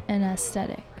for you. and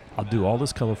aesthetic. I'll do all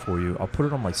this color for you. I'll put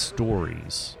it on my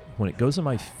stories. When it goes in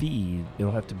my feed,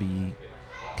 it'll have to be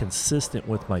consistent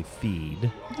with my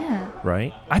feed, Yeah.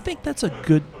 right? I think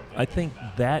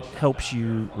that helps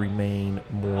you remain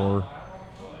more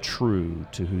true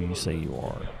to who you say you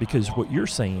are. Because what you're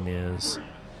saying is,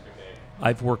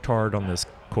 I've worked hard on this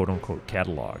quote-unquote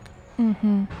catalog.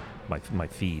 Mm-hmm. My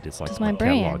feed is like Just my my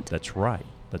catalog. brand. That's right.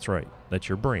 That's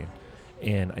your brand.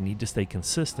 And I need to stay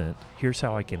consistent. Here's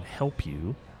how I can help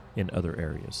you in other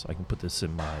areas. I can put this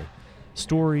in my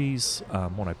stories.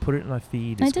 When I put it in my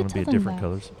feed, I it's did going to be tell a them different that.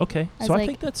 colors. Okay, I so was I like-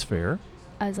 think that's fair.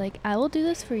 I was like, I will do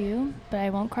this for you, but I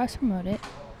won't cross-promote it.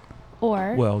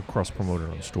 Or, Well, cross-promote it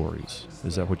on stories.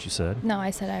 Is that what you said? no, I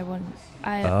said I wouldn't.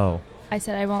 Oh, I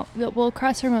said I won't. Well,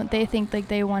 cross-promote, they think like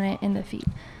they want it in the feed.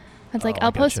 I was like, Oh, I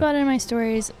I'll post gotcha. about it in my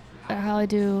stories, how I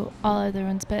do all other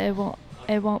ones, but it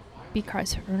won't be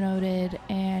cross-promoted,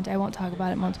 and I won't talk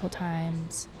about it multiple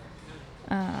times,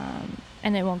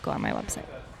 and it won't go on my website.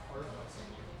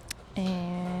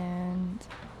 And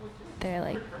they're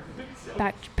like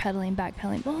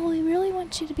backpedaling. Well, we really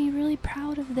want you to be really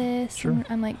proud of this. Sure. And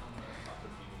I'm like,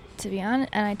 to be honest,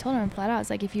 and I told him flat out, I was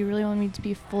like, if you really want me to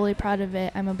be fully proud of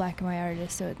it, I'm a black and white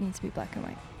artist, so it needs to be black and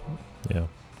white. yeah.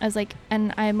 I was like,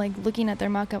 and I'm like looking at their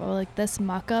mock-up, I was like, this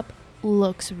mock-up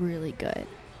looks really good.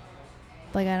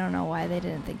 Like, I don't know why they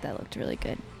didn't think that looked really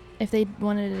good. If they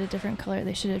wanted it a different color,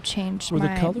 they should have changed Were the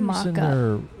my colors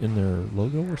mock-up. in their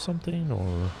logo or something,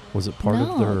 or was it part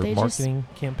No, of their they just marketing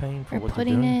campaign for Or what they're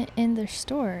putting doing? it in their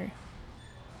store.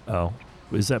 Oh,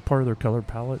 is that part of their color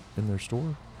palette in their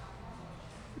store?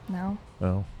 No.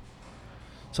 Oh.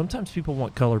 Sometimes people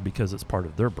want color because it's part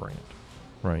of their brand.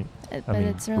 right? But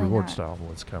it's really Reward not. style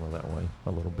was kind of that way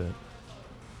a little bit.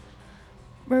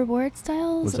 Reward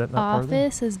Styles Was that not part of it?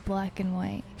 office is black and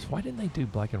white. So why didn't they do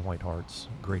black and white hearts,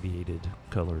 gradiated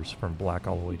colors from black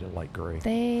all the way to light gray?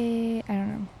 I don't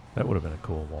know. That would have been a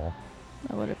cool wall.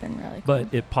 That would have been really cool.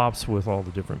 But it pops with all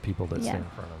the different people that Yeah, stand in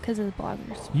front of it. because of the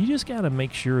bloggers. You just got to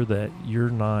make sure that you're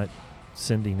not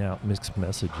sending out mixed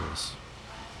messages.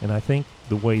 And I think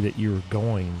the way that you're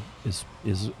going is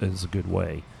a good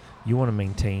way. You want to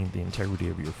maintain the integrity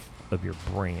of your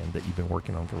brand that you've been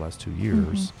working on for the last 2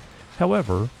 years.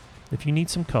 However, if you need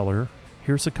some color,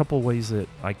 here's a couple of ways that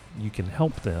you can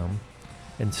help them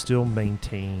and still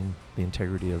maintain the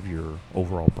integrity of your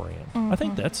overall brand. I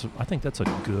think that's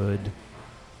a good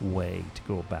way to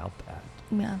go about that.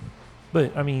 Yeah.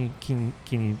 But I mean, can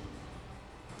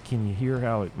you hear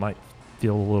how it might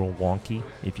feel a little wonky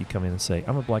if you come in and say,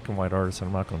 "I'm a black and white artist and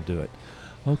I'm not going to do it."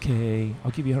 Okay, I'll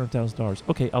give you $100,000.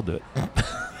 Okay, I'll do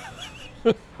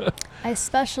it. I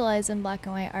specialize in black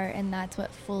and white art, and that's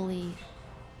what fully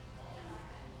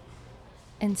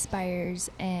inspires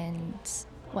and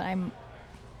what I'm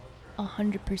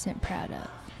 100% proud of.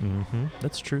 Mm-hmm.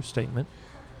 That's a true statement.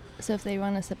 So if they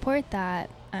want to support that,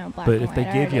 I'm a black But and if white they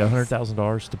give you artist.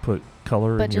 $100,000 to put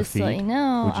color But in your just to let you feed,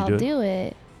 know, would you I'll do it? do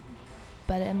it,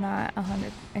 but I'm not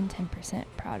 110%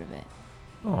 proud of it.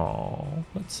 oh,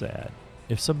 that's sad.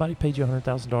 If somebody paid you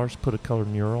 $100,000 to put a color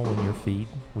mural in your feed,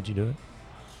 would you do it?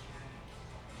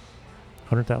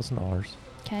 $100,000.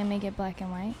 Can I make it black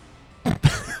and white?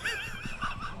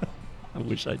 I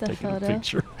wish I'd The taken a photo?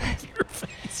 picture of your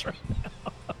face right now.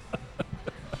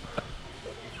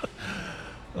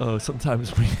 Oh,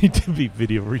 sometimes we need to be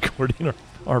video recording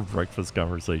our breakfast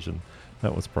conversation.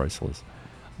 That was priceless.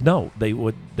 No, they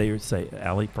would say,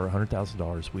 Allie, for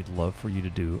 $100,000, we'd love for you to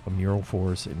do a mural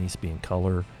for us. It needs to be in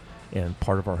color, and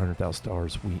part of our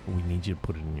 $100,000, we need you to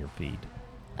put it in your feed.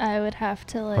 I would have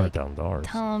to like $100,000.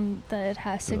 tell them that it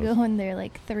has to Yes. go in there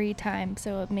like 3 times,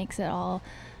 so it makes it all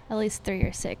at least 3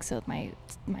 or 6, so my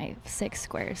 6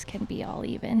 squares can be all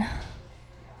even.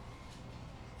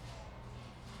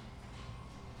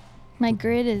 My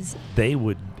grid is, They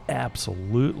would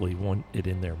absolutely want it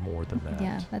in there more than that.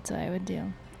 yeah, that's what I would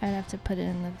do. I'd have to put it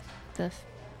in the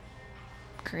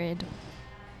grid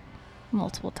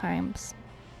multiple times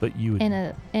But you would,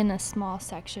 in a small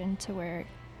section to where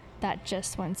that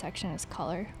just one section is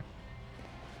color.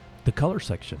 the color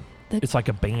section. The- It's like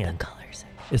a The band. color section.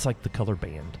 It's like the color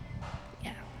band.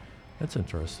 Yeah, That's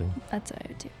interesting. that's what I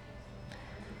would do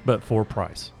But for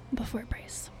price. before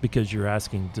price. Because you're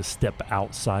asking to step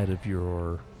outside of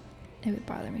your. It would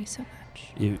bother me so much.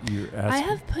 You're asking. I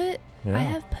have put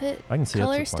I can see that's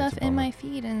color a stuff bummer. in my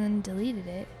feed and then deleted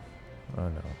it. I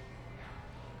know.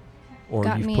 Or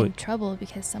Got you've me in put. trouble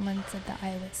because someone said that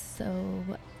I was so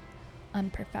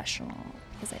unprofessional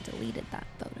because I deleted that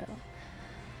photo.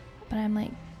 But I'm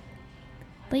like,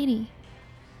 lady,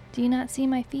 do you not see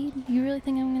my feed? You really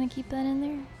think I'm going to keep that in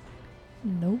there?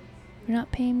 Nope. You're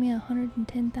not paying me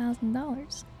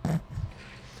 $110,000.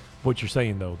 What you're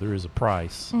saying though, there is a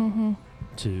price Mm-hmm.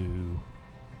 to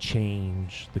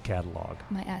change the catalog,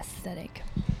 My aesthetic.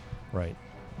 right?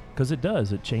 Because it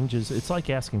does. It changes. It's like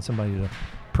asking somebody to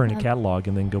print a Uh, catalog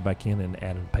and then go back in and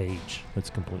add a page. That's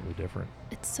completely different.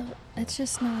 It's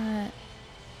just not.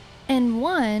 And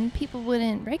one, people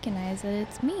wouldn't recognize that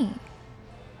it's me.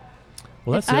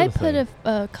 Well, that's if the I other put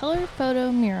thing. a color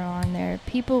photo mural on there,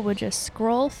 people would just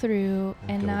scroll through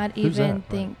and Go, not "Who's even that?" Right.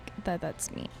 think that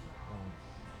that's me.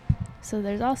 So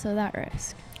there's also that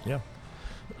risk. Yeah.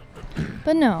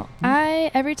 But no,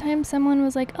 every time someone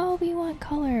was like, "Oh, we want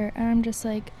color," and I'm just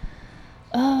like,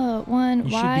 "Oh, one, You should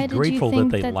be why did you grateful that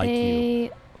think they that like you.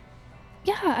 they?"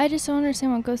 Yeah, I just don't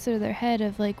understand what goes through their head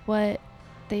of like what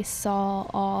they saw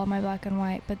all my black and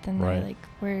white, but then Right. they're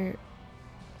like,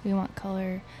 we want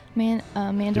color. Amanda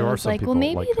There are was some like, well, people that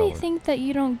maybe like they color. think that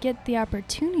you don't get the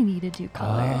opportunity to do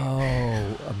color.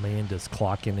 Oh, Amanda's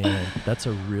clocking in. That's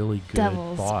a really good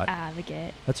Devil's thought.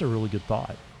 advocate. That's a really good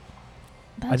thought.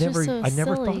 That's I never just so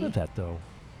thought silly. of that though.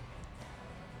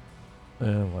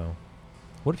 Well,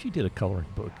 what if you did a coloring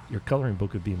book? Your coloring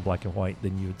book would be in black and white.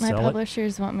 Then you would My sell it.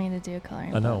 publishers want me to do a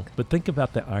coloring I know, book. but think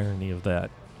about the irony of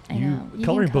that. I know. You can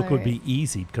Coloring book color would be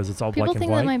easy because it's all People black and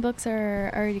think white, that my books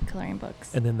are already coloring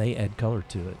books. and then they add color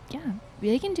to it. Yeah,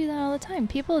 they can do that all the time.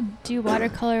 People do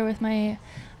watercolor with my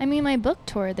book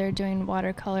tour, they're doing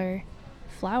watercolor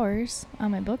flowers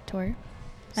on my book tour.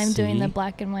 I'm doing the See?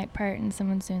 black and white part and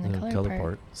someone's doing the color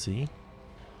part. See,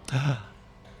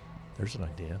 there's an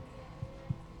idea.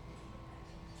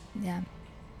 Yeah.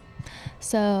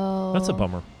 So That's a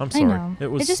bummer. I'm I sorry. know. It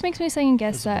was. It just makes me second it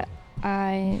guess was a that bummer.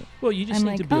 I Well, you just I'm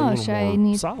need like, to be a oh, little should I more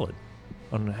need- solid.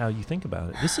 on how you think about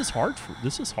it. This is hard.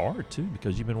 This is hard too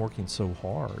because you've been working so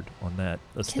hard on that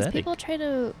Because aesthetic. people try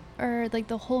to, or like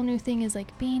the whole new thing is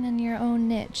like being in your own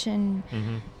niche and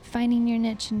Mm-hmm. finding your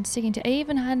niche and sticking to. I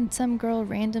even had some girl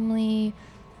randomly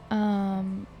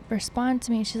respond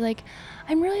to me. She's like,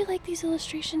 I'm really like these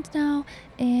illustrations now,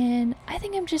 and I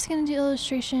think I'm just gonna do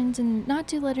illustrations and not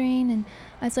do lettering. And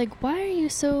I was like, why are you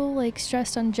so like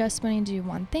stressed on just wanting to do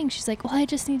one thing? She's like, well, I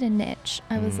just need a niche.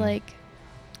 I was like,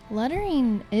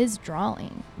 lettering is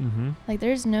drawing. Mm-hmm. Like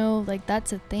there's no, like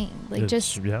that's a thing. Like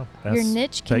just your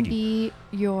niche can be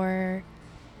your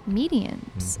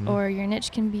mediums, or your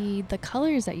niche can be the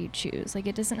colors that you choose. Like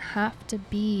it doesn't have to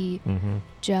be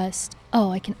just,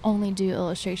 oh, I can only do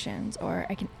illustrations or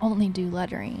I can only do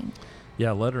lettering.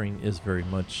 Yeah, lettering is very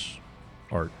much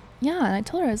art. Yeah, and I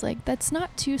told her, I was like, that's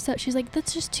not two she's like,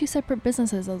 that's just two separate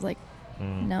businesses. I was like,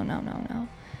 no.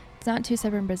 It's not two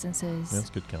separate businesses.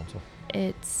 That's good counsel.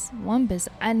 It's one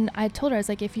business. And I told her, I was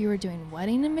like, if you were doing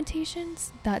wedding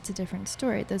invitations, that's a different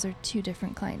story. Those are two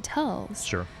different clienteles.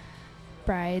 Sure.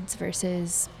 Brides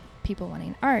versus people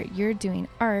wanting art. You're doing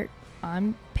art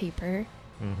on paper.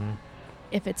 Mm-hmm.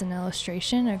 If it's an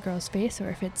illustration, a girl's face, or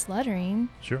if it's lettering,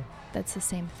 Sure. that's the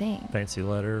same thing. Fancy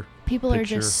letter. People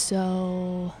picture. are just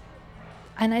so,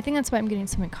 and I think that's why I'm getting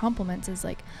so many compliments is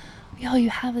like, yo,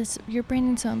 you have this, your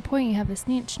branding's so important, you have this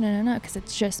niche. No, because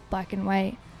it's just black and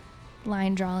white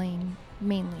line drawing,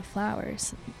 mainly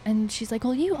flowers. And she's like,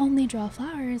 well, you only draw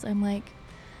flowers. I'm like,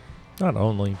 not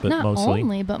only, but not mostly.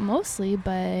 only, but mostly,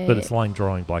 but But it's line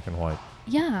drawing, black and white.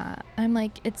 yeah. I'm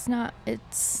like, it's not,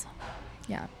 it's,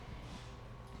 yeah.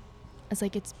 It's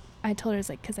like, it's, I told her, it's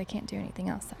like, because I can't do anything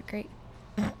else that great.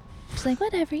 She's like,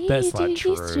 whatever, you That's used to not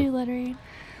true. do lettering. I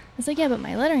was like, yeah, but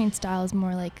my lettering style is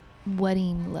more like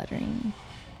wedding lettering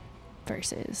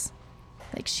versus,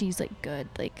 like, she's like good,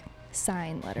 like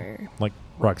sign letter. Like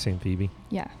Roxanne Phoebe.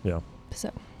 Yeah. Yeah.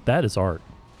 So That is art.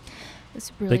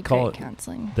 it's really They call great it-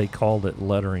 counseling. They called it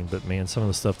lettering, but man, some of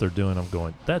the stuff they're doing, I'm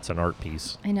going, that's an art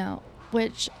piece. I know.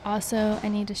 Which also I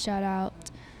need to shout out.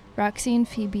 Roxanne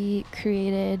Phoebe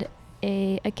created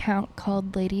a account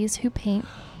called Ladies Who Paint.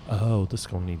 Oh, this is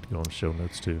going to need to go on the show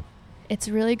notes too. It's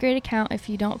a really great account. If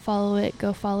you don't follow it,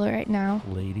 go follow it right now.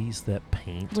 Ladies that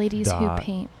paint. Ladies Who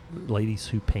Paint.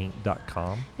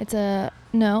 Ladieswhopaint.com.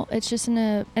 It's just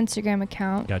an Instagram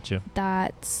account Gotcha.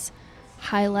 that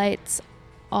highlights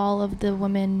all of the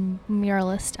women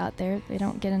muralists out there. They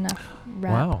don't get enough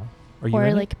rep. Wow. Are you Or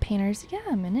in like painters. Yeah,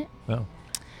 I'm in it. it?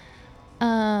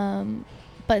 Oh.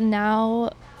 But now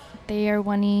they are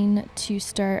wanting to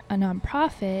start a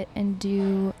nonprofit and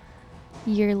do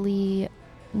yearly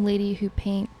Lady Who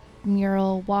Paint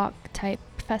mural walk type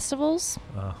festivals.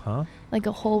 Uh-huh. Like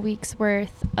a whole week's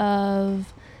worth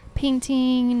of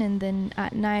painting, and then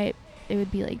at night it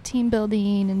would be like team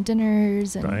building and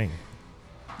dinners and Dang.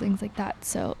 things like that.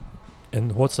 So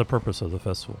And what's the purpose of the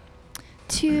festival?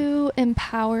 to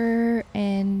empower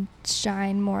and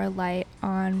shine more light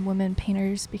on women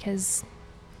painters, because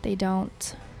they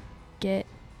don't get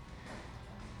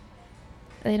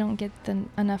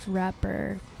enough rep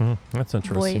or That's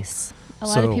interesting. voice. A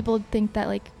lot of So- people think that,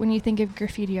 like, when you think of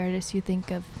graffiti artists, you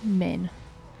think of men,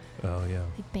 Oh, yeah.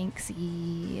 like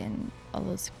Banksy and all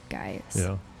those guys.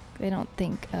 Yeah. They don't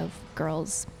think of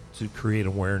girls. To create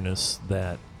awareness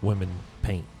that women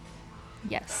paint.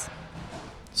 Yes.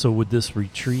 So would this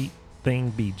retreat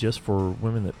thing be just for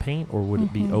women that paint, or would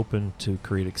it be Mhm. open to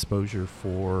create exposure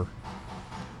for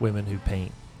women who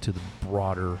paint to the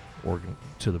broader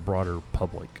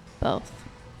public? Both.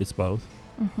 It's both.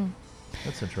 Mm-hmm.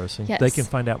 That's interesting. Yes. They can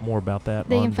find out more about that.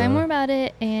 They on can find the- more about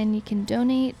it, and you can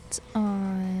donate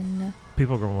on.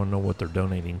 People are going to want to know what they're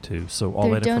donating to. So all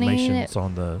They're that donating information it- is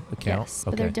on the account. Yes,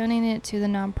 but they're donating it to the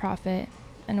nonprofit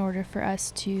in order for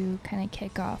us to kind of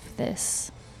kick off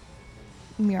this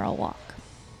mural walk.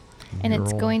 And it's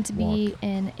Mural going to be walk.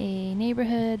 in a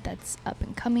neighborhood that's up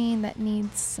and coming that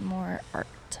needs some more art.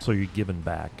 So you're giving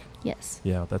back. Yes.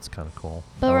 Yeah, that's kind of cool.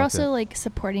 But I we're like also that. like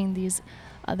supporting these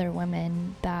other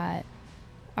women that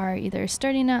are either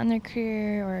starting out in their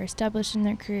career or established in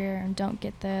their career and don't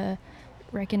get the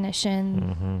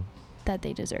recognition Mhm. that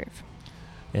they deserve.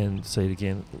 And say it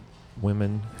again.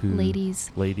 Women who Ladies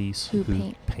who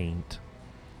who paint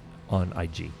on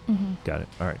IG. Mm-hmm. Got it.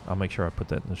 All right. I'll make sure I put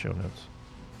that in the show notes.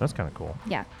 That's kind of cool.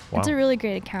 Yeah, Wow. it's a really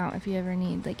great account if you ever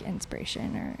need like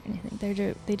inspiration or anything.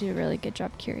 They do a really good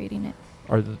job curating it,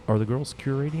 Are the girls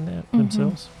curating that Mhm.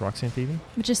 themselves? Roxanne Phoebe?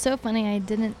 which is so funny. I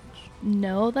didn't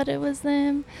know that it was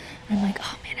them. I'm like,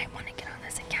 oh man, I want to get on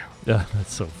this account. Yeah,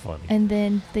 that's so funny. And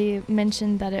then they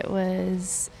mentioned that it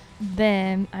was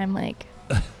them. I'm like,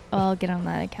 I'll get on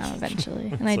that account eventually.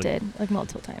 And I like- did, like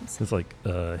multiple times. It's like,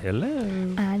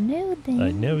 hello. I know them.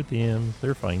 I know them.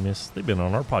 They're famous. They've been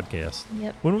on our podcast.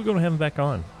 Yep. When are we going to have them back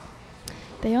on?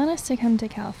 They want us to come to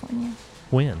California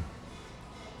When?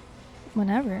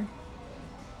 whenever.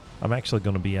 I'm actually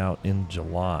going to be out in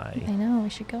July I know, we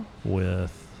should go.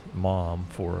 with Mom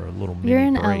for a little mini You're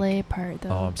in break. LA part though.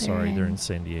 Oh, I'm sorry. They're in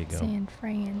San Diego. San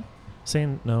Fran.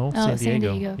 San San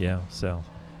Diego. Diego. Yeah, south.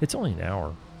 It's only an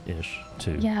hour-ish,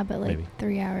 too. Yeah, but like maybe.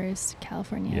 3 hours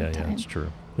California Yeah, time. that's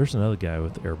true. There's another guy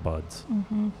with earbuds.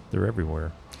 Mm-hmm. They're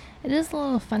everywhere. It is a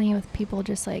little funny with people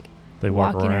just like, They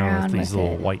walk Walking around around with these with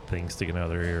little it. white things sticking out of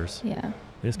their ears. yeah.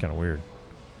 It's kind of weird.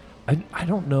 I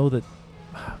don't know that,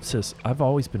 sis, I've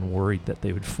always been worried that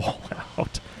they would fall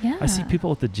out. Yeah. I see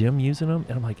people at the gym using them,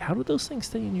 and I'm like, how do those things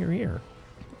stay in your ear?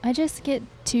 I just get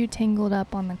too tangled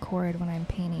up on the cord when I'm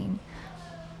painting.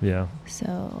 Yeah.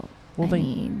 So Well, I they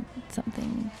need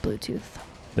something Bluetooth.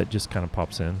 that just kind of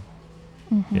pops in.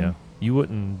 Mm-hmm. Yeah. You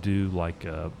wouldn't do like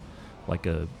a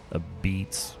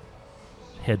Beats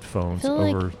I headphones feel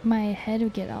over. like my head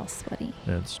would get all sweaty.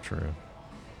 That's true.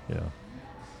 Yeah.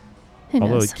 Who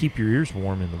Although knows? it'd keep your ears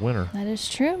warm in the winter. That is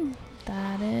true.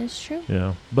 That is true.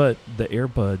 Yeah. But the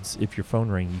earbuds, if your phone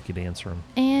rang, you could answer them.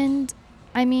 And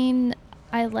I mean,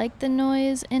 I like the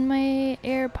noise in my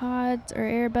AirPods or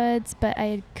earbuds, but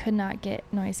I could not get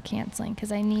noise canceling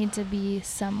because I need to be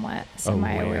somewhat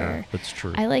semi-aware. That's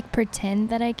true. I like pretend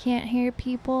that I can't hear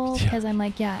people Yeah. because I'm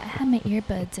like, yeah, I have my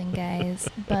earbuds in, guys,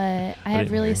 but I have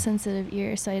didn't really hear. sensitive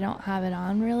ears, so I don't have it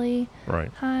on really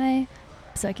Right. high,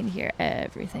 so I can hear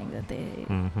everything that they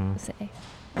Mm-hmm. say.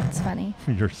 It's funny.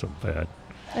 You're so bad.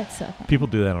 That's so funny. People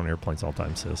do that on airplanes all the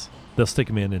time, sis. They'll stick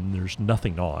them in and there's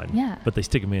nothing on. Yeah. But they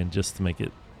stick them in just to make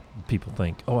it, people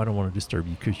think, oh, I don't want to disturb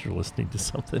you because you're listening to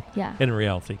something. Yeah. And in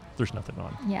reality, there's nothing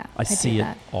on. Yeah. I see it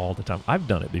that. all the time. I've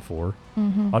done it before.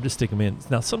 Mm-hmm. I'll just stick them in.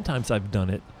 Now, sometimes I've done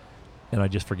it and I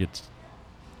just forget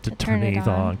to turn turn it these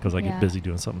on because I yeah. get busy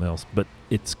doing something else. But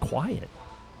it's quiet.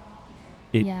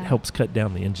 It Yeah. helps cut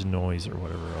down the engine noise or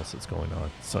whatever else that's going on.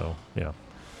 So, yeah.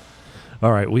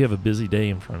 All right. We have a busy day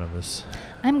in front of us.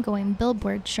 I'm going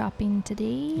billboard shopping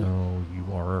today. Oh, you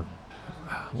are.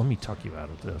 Let me talk you out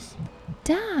of this.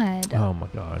 Dad. Oh, my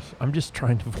gosh. I'm just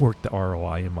trying to work the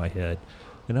ROI in my head.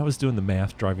 And I was doing the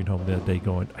math driving home the other day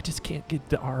going, I just can't get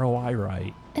the ROI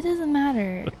right. It doesn't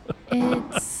matter.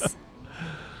 It's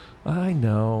I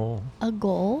know. a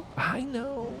goal. I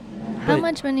know. How But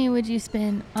much money would you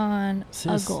spend on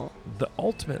sis, a goal?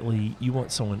 ultimately, you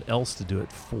want someone else to do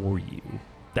it for you.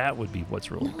 That would be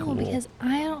what's really No, cool. because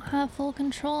I don't have full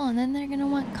control, and then they're gonna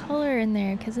want color in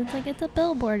there because it's like it's a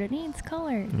billboard. It needs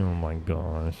color. Oh, my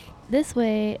gosh. This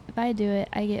way, if I do it,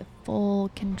 I get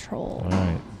full control. All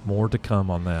right. More to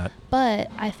come on that. But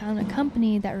I found a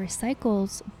company that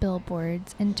recycles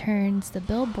billboards and turns the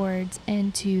billboards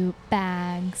into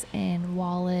bags and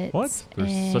wallets. What?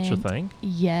 There's such a and- thing?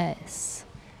 Yes.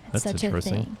 It's That's such a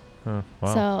interesting. thing. Huh.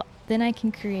 Wow. So then I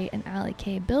can create an Alley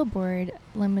K billboard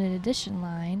limited edition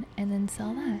line and then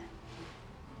sell that.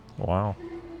 Wow.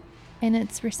 And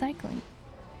it's recycling.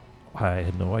 I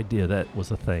had no idea that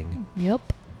was a thing.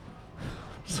 Yep.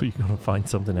 So you're going to find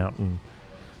something out in,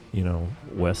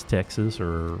 West Texas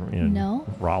or in No.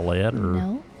 Rowlett or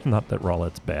No. not that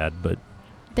Rowlett's bad, but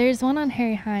There's one on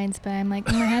Harry Hines, but I'm like,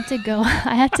 I have to go.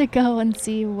 I have to go and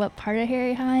see what part of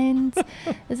Harry Hines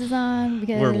this is on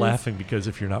because we're laughing because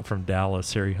if you're not from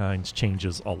Dallas, Harry Hines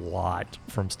changes a lot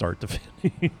from start to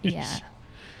finish. Yeah.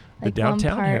 The Like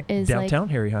downtown, one part is downtown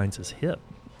Harry Hines is hip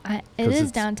it 'cause is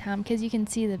it's downtown because you can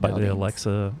see the by buildings. the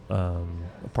Alexa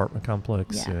apartment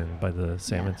complex Yeah. and by the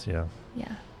Salmons, yeah.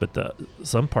 Yeah. But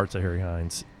some parts of Harry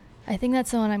Hines, I think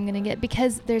that's the one I'm gonna get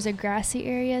because there's a grassy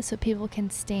area so people can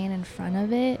stand in front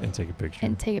of it and take a picture.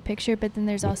 and take a picture. But then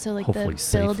there's Well, also like hopefully the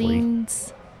safely.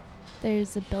 buildings.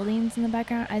 There's the buildings in the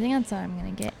background. I think that's what I'm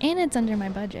gonna get, and it's under my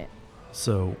budget.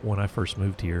 So when I first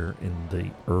moved here in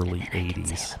the early And I can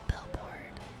say 80s, a billboard.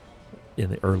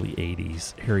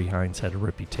 Harry Hines had a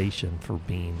reputation for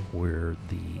being where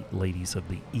the ladies of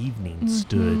the evening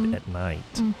stood Mhm. at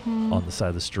night Mm-hmm. on the side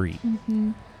of the street.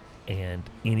 Mm-hmm. And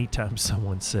anytime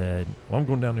someone said, well, I'm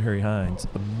going down to Harry Hines,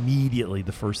 immediately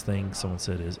the first thing someone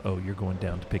said is, oh, you're going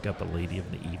down to pick up a lady of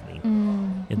the evening.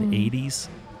 Mm-hmm. In the 80s,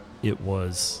 it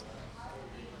was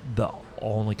the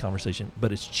only conversation,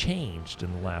 but it's changed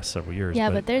in the last several years.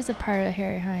 Yeah, but there's a part of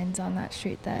Harry Hines on that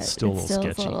street that It's still a little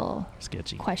is sketchy. a little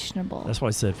sketchy. questionable. That's why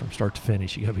I said from start to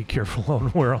finish, you got to be careful on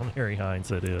where on Harry Hines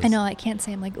that is. I know. I can't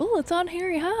say I'm like, oh, it's on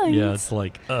Harry Hines. Yeah, it's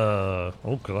like,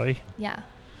 okay. Yeah.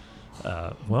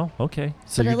 Well, okay.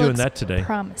 So But it you're doing looks that today.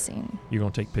 Promising. You're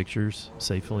going to take pictures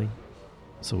safely?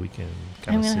 so we can I'm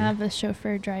kind of going see. to have a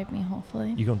chauffeur drive me,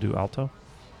 hopefully. You gonna do alto?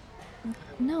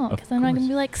 No, Of because I'm not going course. to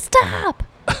be like, stop!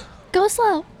 Go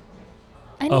slow!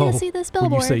 I need to see this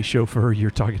billboard. When you say chauffeur,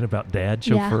 you're talking about dad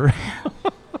Yeah. chauffeur?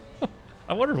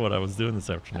 I wondered what I was doing this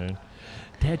afternoon.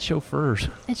 Dad chauffeurs.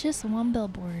 It's just one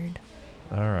billboard.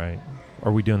 All right.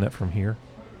 Are we doing that from here?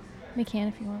 We can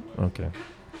if you want. Okay. All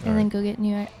And then right. go get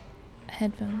new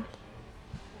headphones.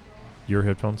 Your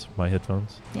headphones? My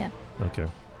headphones? Yeah. Okay.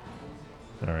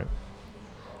 All right.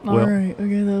 All Well- right,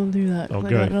 okay, they'll do that. 'cause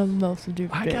Okay. I got nothing else to do.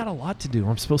 I today. got a lot to do.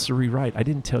 I'm supposed to rewrite. I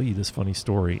didn't tell you this funny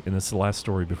story, and it's the last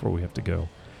story before we have to go.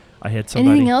 I had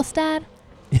somebody. Anything else, Dad?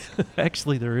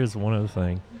 Actually, there is one other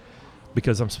thing,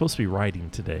 because I'm supposed to be writing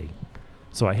today.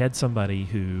 So I had somebody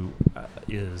who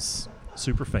is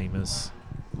super famous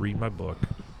read my book,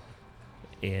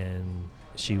 and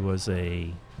she was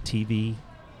a TV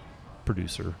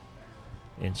producer,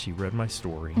 and she read my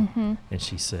story, Mm-hmm. and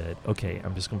she said, "Okay,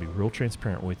 I'm just going to be real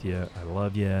transparent with you. I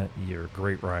love you. You're a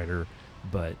great writer,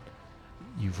 but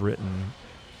you've written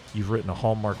a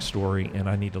Hallmark story, and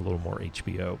I need a little more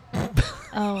HBO."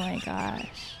 Oh my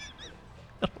gosh.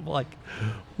 I'm like,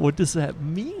 what does that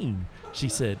mean? She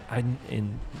said,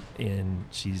 and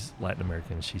she's Latin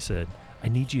American. She said, I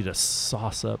need you to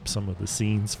sauce up some of the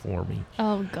scenes for me.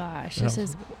 Oh gosh, And this I'm-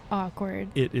 is awkward.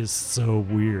 It is so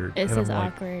weird. This And is I'm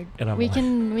like, awkward. and I'm we like-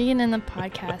 can end the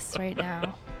podcast right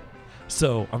now.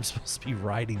 So I'm supposed to be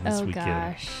writing this Oh weekend,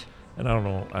 gosh. and I don't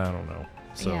know.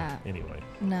 So Yeah. anyway,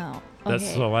 No. that's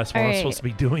Okay. the last one All I'm right. supposed to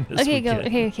be doing this Okay, go.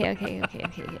 weekend.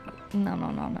 Okay.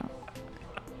 No.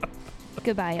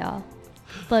 Goodbye, y'all.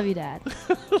 Love you, Dad.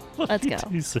 Let's go.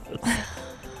 You sis.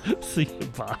 See you.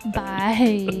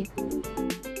 Bye.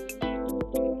 Bye.